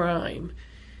defining crime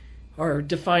or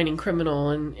defining criminal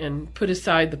and put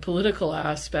aside the political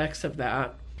aspects of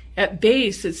that, at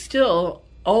base it still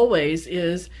always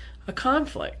is a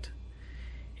conflict.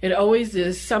 It always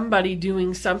is somebody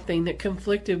doing something that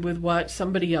conflicted with what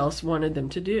somebody else wanted them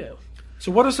to do.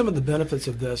 So what are some of the benefits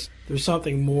of this? There's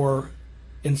something more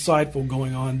insightful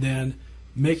going on than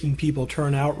making people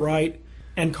turn out right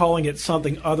and calling it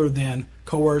something other than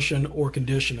coercion or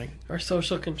conditioning. Or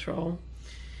social control.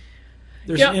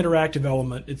 There's an interactive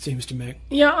element, it seems to me.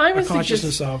 Yeah, I would a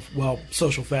consciousness of,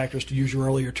 social factors, to use your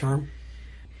earlier term.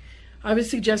 I would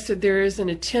suggest that there is an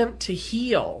attempt to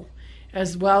heal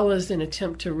as well as an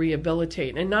attempt to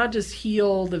rehabilitate, and not just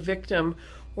heal the victim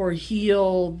or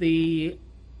heal the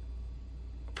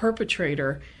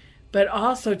perpetrator, but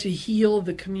also to heal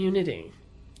the community.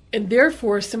 And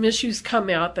therefore, some issues come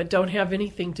out that don't have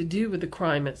anything to do with the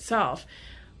crime itself.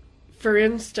 For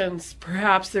instance,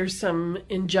 perhaps there's some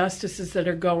injustices that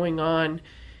are going on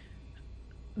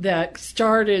that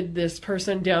started this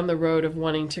person down the road of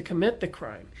wanting to commit the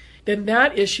crime. Then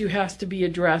that issue has to be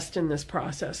addressed in this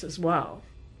process as well.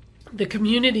 The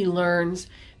community learns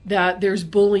that there's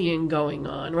bullying going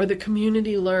on, or the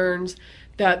community learns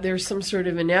that there's some sort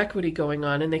of inequity going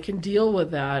on, and they can deal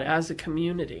with that as a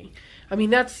community. I mean,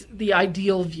 that's the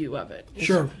ideal view of it.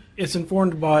 Sure. It's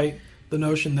informed by the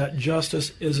notion that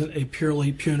justice isn't a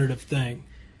purely punitive thing.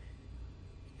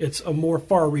 It's a more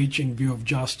far-reaching view of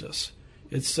justice.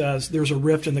 It says there's a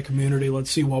rift in the community.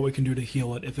 Let's see what we can do to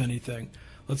heal it, if anything.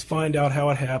 Let's find out how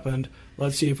it happened.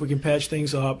 Let's see if we can patch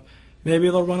things up. Maybe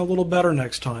it'll run a little better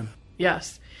next time.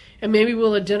 Yes. And maybe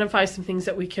we'll identify some things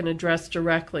that we can address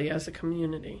directly as a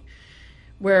community.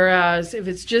 Whereas if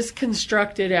it's just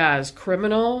constructed as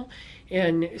criminal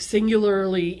and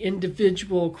singularly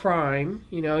individual crime,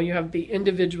 you have the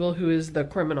individual who is the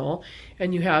criminal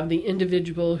and you have the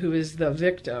individual who is the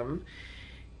victim,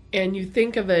 and you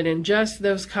think of it in just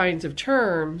those kinds of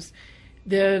terms,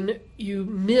 then you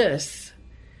miss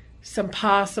some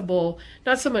possible,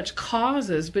 not so much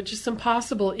causes, but just some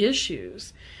possible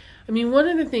issues. I mean, one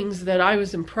of the things that I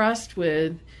was impressed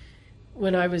with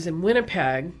when I was in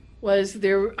Winnipeg was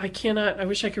I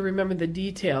wish I could remember the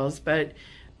details, but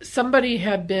somebody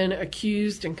had been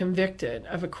accused and convicted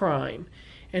of a crime,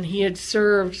 and he had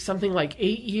served something like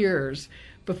 8 years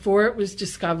before it was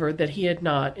discovered that he had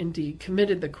not indeed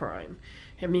committed the crime.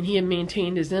 I mean, he had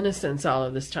maintained his innocence all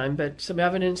of this time, but some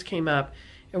evidence came up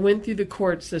and went through the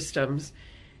court systems,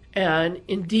 and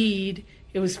indeed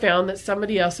it was found that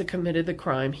somebody else had committed the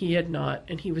crime, he had not,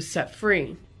 and he was set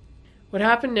free. What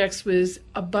happened next was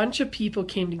a bunch of people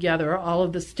came together, all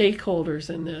of the stakeholders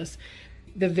in this,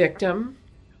 the victim,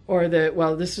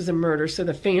 this was a murder, so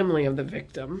the family of the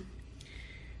victim,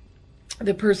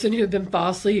 the person who had been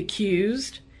falsely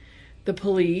accused, the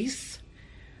police,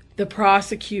 the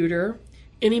prosecutor,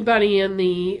 anybody in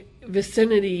the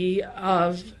vicinity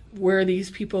of where these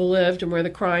people lived and where the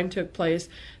crime took place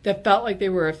that felt like they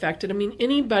were affected. I mean,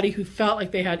 anybody who felt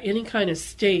like they had any kind of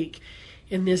stake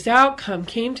in this outcome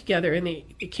came together, and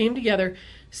it came together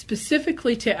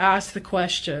specifically to ask the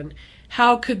question,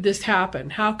 how could this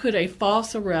happen? How could a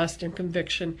false arrest and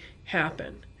conviction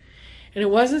happen? And it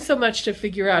wasn't so much to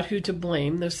figure out who to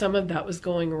blame, though some of that was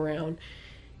going around.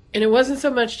 And it wasn't so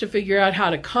much to figure out how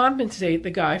to compensate the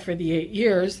guy for the 8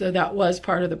 years, though that was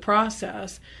part of the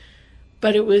process.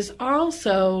 But it was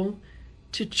also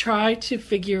to try to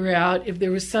figure out if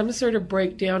there was some sort of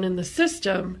breakdown in the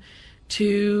system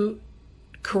to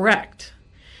correct,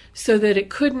 so that it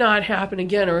could not happen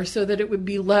again, or so that it would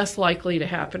be less likely to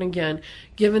happen again,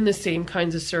 given the same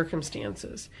kinds of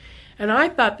circumstances. And I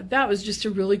thought that was just a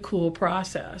really cool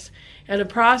process. And a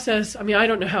process, I mean, I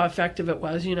don't know how effective it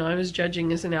was. I was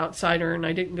judging as an outsider, and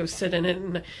I didn't go sit in it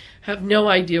and have no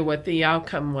idea what the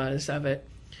outcome was of it.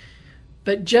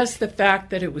 But just the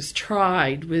fact that it was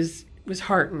tried was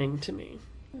heartening to me.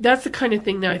 That's the kind of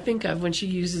thing that I think of when she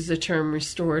uses the term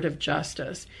restorative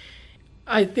justice.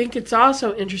 I think it's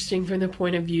also interesting from the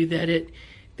point of view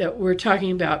that we're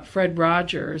talking about Fred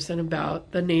Rogers and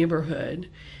about the neighborhood.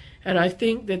 And I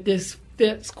think that this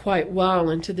fits quite well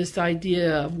into this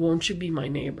idea of won't you be my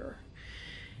neighbor?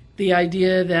 The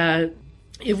idea that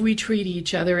if we treat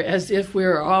each other as if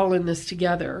we're all in this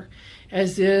together,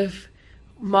 as if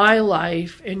my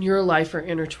life and your life are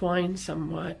intertwined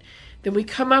somewhat, then we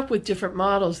come up with different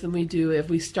models than we do if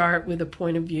we start with a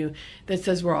point of view that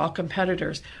says we're all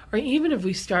competitors, or even if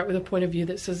we start with a point of view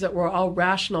that says that we're all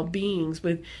rational beings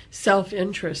with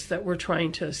self-interest that we're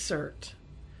trying to assert.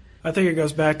 I think it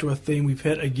goes back to a theme we've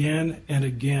hit again and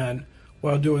again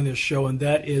while doing this show, and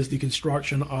that is the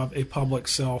construction of a public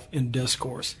self in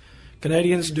discourse.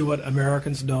 Canadians do it,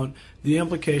 Americans don't. The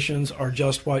implications are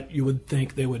just what you would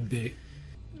think they would be.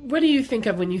 What do you think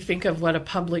of when you think of what a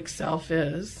public self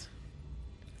is?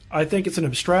 I think it's an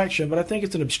abstraction, but I think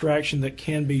it's an abstraction that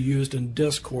can be used in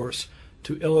discourse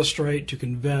to illustrate, to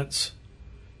convince,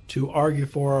 to argue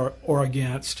for or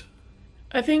against?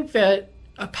 I think that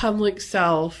a public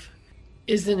self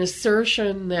is an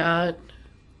assertion that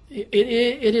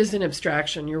it is an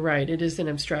abstraction. You're right, it is an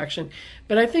abstraction.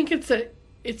 But I think it's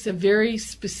a very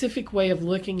specific way of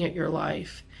looking at your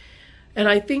life. And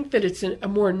I think that it's a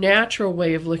more natural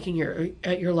way of looking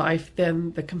at your life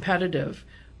than the competitive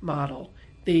model,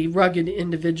 the rugged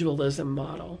individualism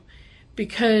model,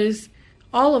 because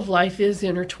all of life is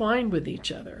intertwined with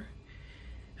each other.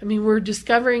 I mean, we're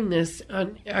discovering this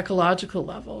on ecological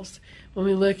levels when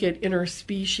we look at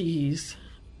interspecies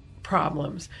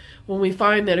problems, when we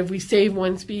find that if we save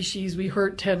one species, we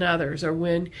hurt 10 others, or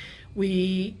when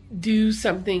we do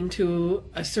something to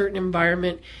a certain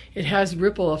environment, it has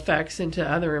ripple effects into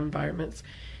other environments.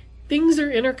 Things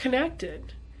are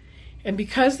interconnected. And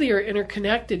because they are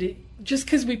interconnected, just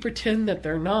because we pretend that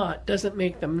they're not doesn't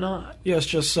make them not. Yes,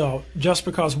 just so. Just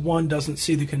because one doesn't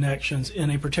see the connections in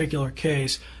a particular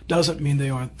case doesn't mean they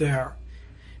aren't there.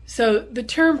 So the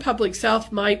term public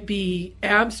self might be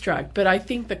abstract, but I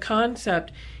think the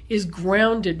concept is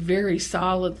grounded very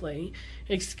solidly.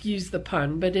 Excuse the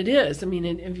pun, but it is. I mean,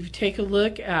 if you take a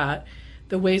look at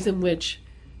the ways in which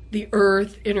the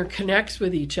earth interconnects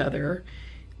with each other,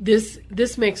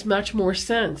 this makes much more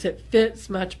sense. It fits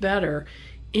much better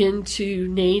into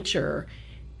nature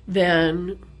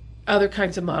than other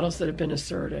kinds of models that have been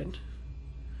asserted.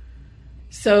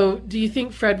 So do you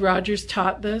think Fred Rogers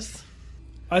taught this?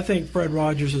 I think Fred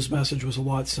Rogers' message was a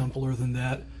lot simpler than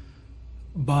that,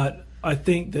 but I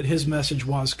think that his message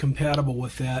was compatible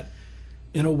with that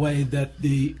in a way that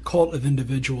the cult of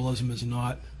individualism is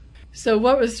not. So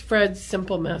what was Fred's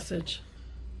simple message?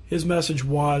 His message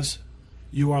was,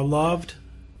 you are loved,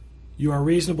 you are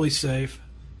reasonably safe,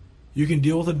 you can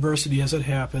deal with adversity as it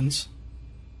happens,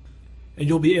 and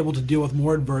you'll be able to deal with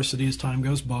more adversity as time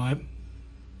goes by.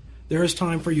 There is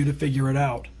time for you to figure it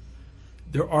out.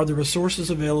 There are the resources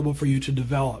available for you to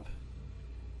develop.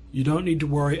 You don't need to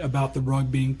worry about the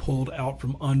rug being pulled out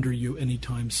from under you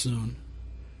anytime soon.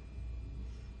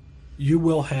 You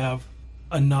will have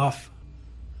enough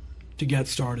to get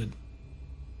started.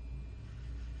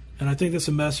 And I think that's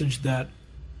a message that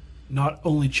not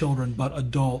only children but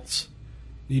adults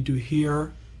need to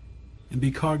hear and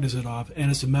be cognizant of,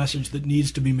 and it's a message that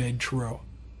needs to be made true.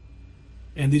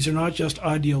 And these are not just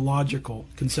ideological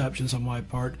conceptions on my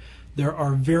part. There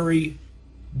are very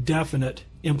definite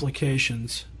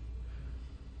implications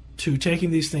to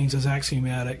taking these things as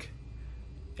axiomatic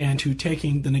and to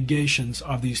taking the negations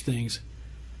of these things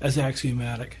as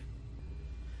axiomatic.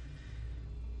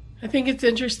 I think it's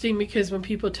interesting because when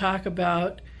people talk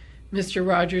about Mr.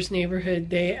 Rogers' neighborhood,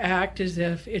 they act as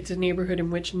if it's a neighborhood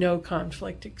in which no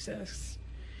conflict exists.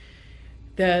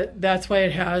 That's why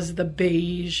it has the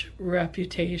beige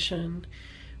reputation.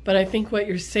 But I think what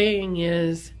you're saying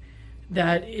is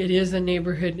that it is a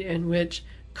neighborhood in which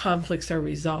conflicts are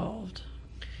resolved.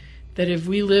 That if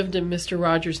we lived in Mr.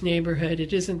 Rogers' neighborhood,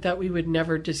 it isn't that we would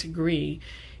never disagree.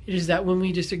 It is that when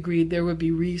we disagreed, there would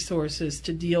be resources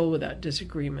to deal with that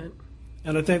disagreement.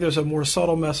 And I think there's a more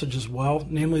subtle message as well,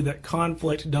 namely that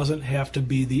conflict doesn't have to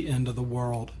be the end of the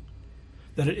world.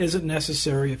 That it isn't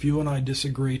necessary, if you and I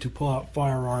disagree, to pull out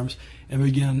firearms and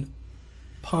begin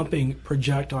pumping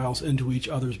projectiles into each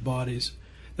other's bodies.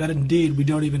 That indeed we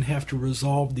don't even have to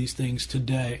resolve these things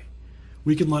today.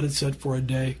 We can let it sit for a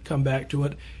day, come back to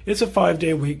it. It's a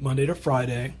 5-day week, Monday to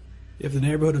Friday. If the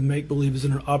neighborhood of make-believe is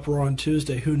in an uproar on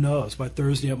Tuesday, who knows? By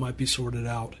Thursday it might be sorted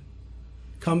out.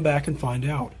 Come back and find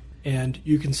out. And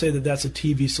you can say that that's a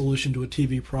TV solution to a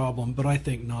TV problem, but I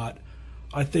think not.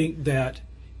 I think that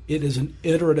it is an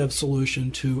iterative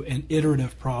solution to an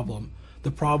iterative problem,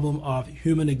 the problem of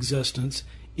human existence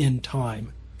in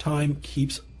time. Time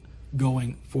keeps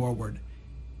going forward.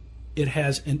 It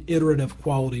has an iterative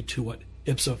quality to it,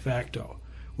 ipso facto.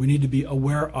 We need to be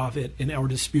aware of it in our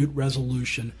dispute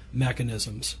resolution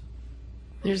mechanisms.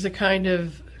 There's a kind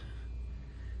of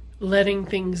letting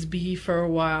things be for a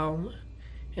while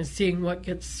and seeing what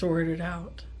gets sorted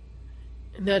out.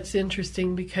 And that's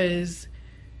interesting because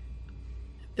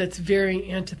that's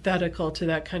very antithetical to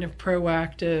that kind of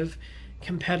proactive,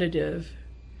 competitive,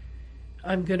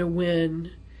 I'm going to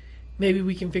win. Maybe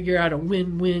we can figure out a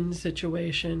win-win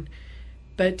situation.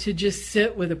 But to just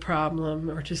sit with a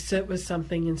problem or to sit with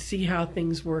something and see how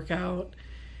things work out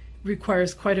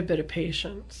requires quite a bit of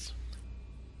patience.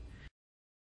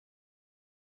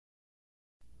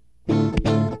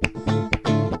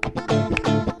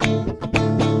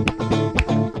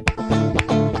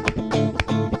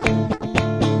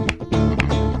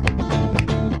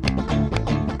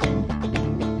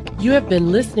 You have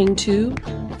been listening to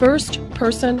First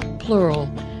Person Plural.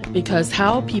 Plural, because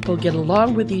how people get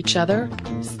along with each other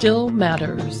still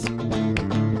matters.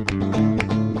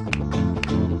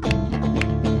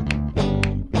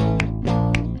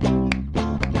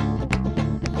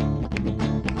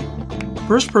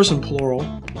 First Person Plural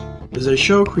is a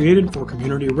show created for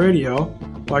community radio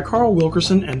by Carl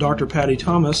Wilkerson and Dr. Patty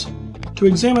Thomas to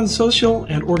examine social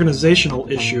and organizational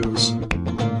issues.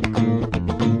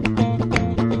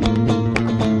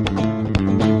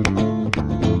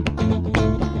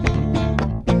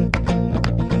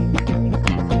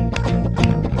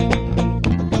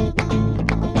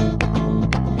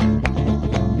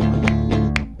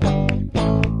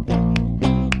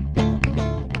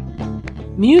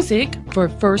 Music for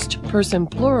First Person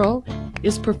Plural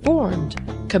is performed,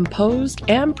 composed,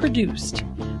 and produced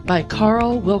by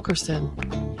Carl Wilkerson,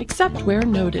 except where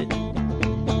noted.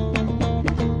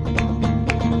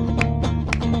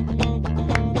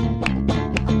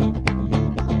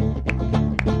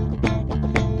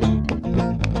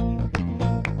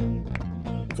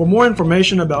 For more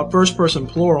information about First Person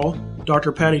Plural,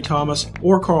 Dr. Patty Thomas,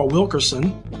 or Carl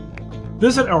Wilkerson,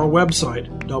 visit our website,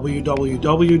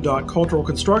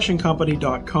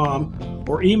 www.culturalconstructioncompany.com,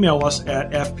 or email us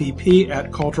at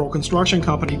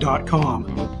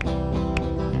fpp@culturalconstructioncompany.com.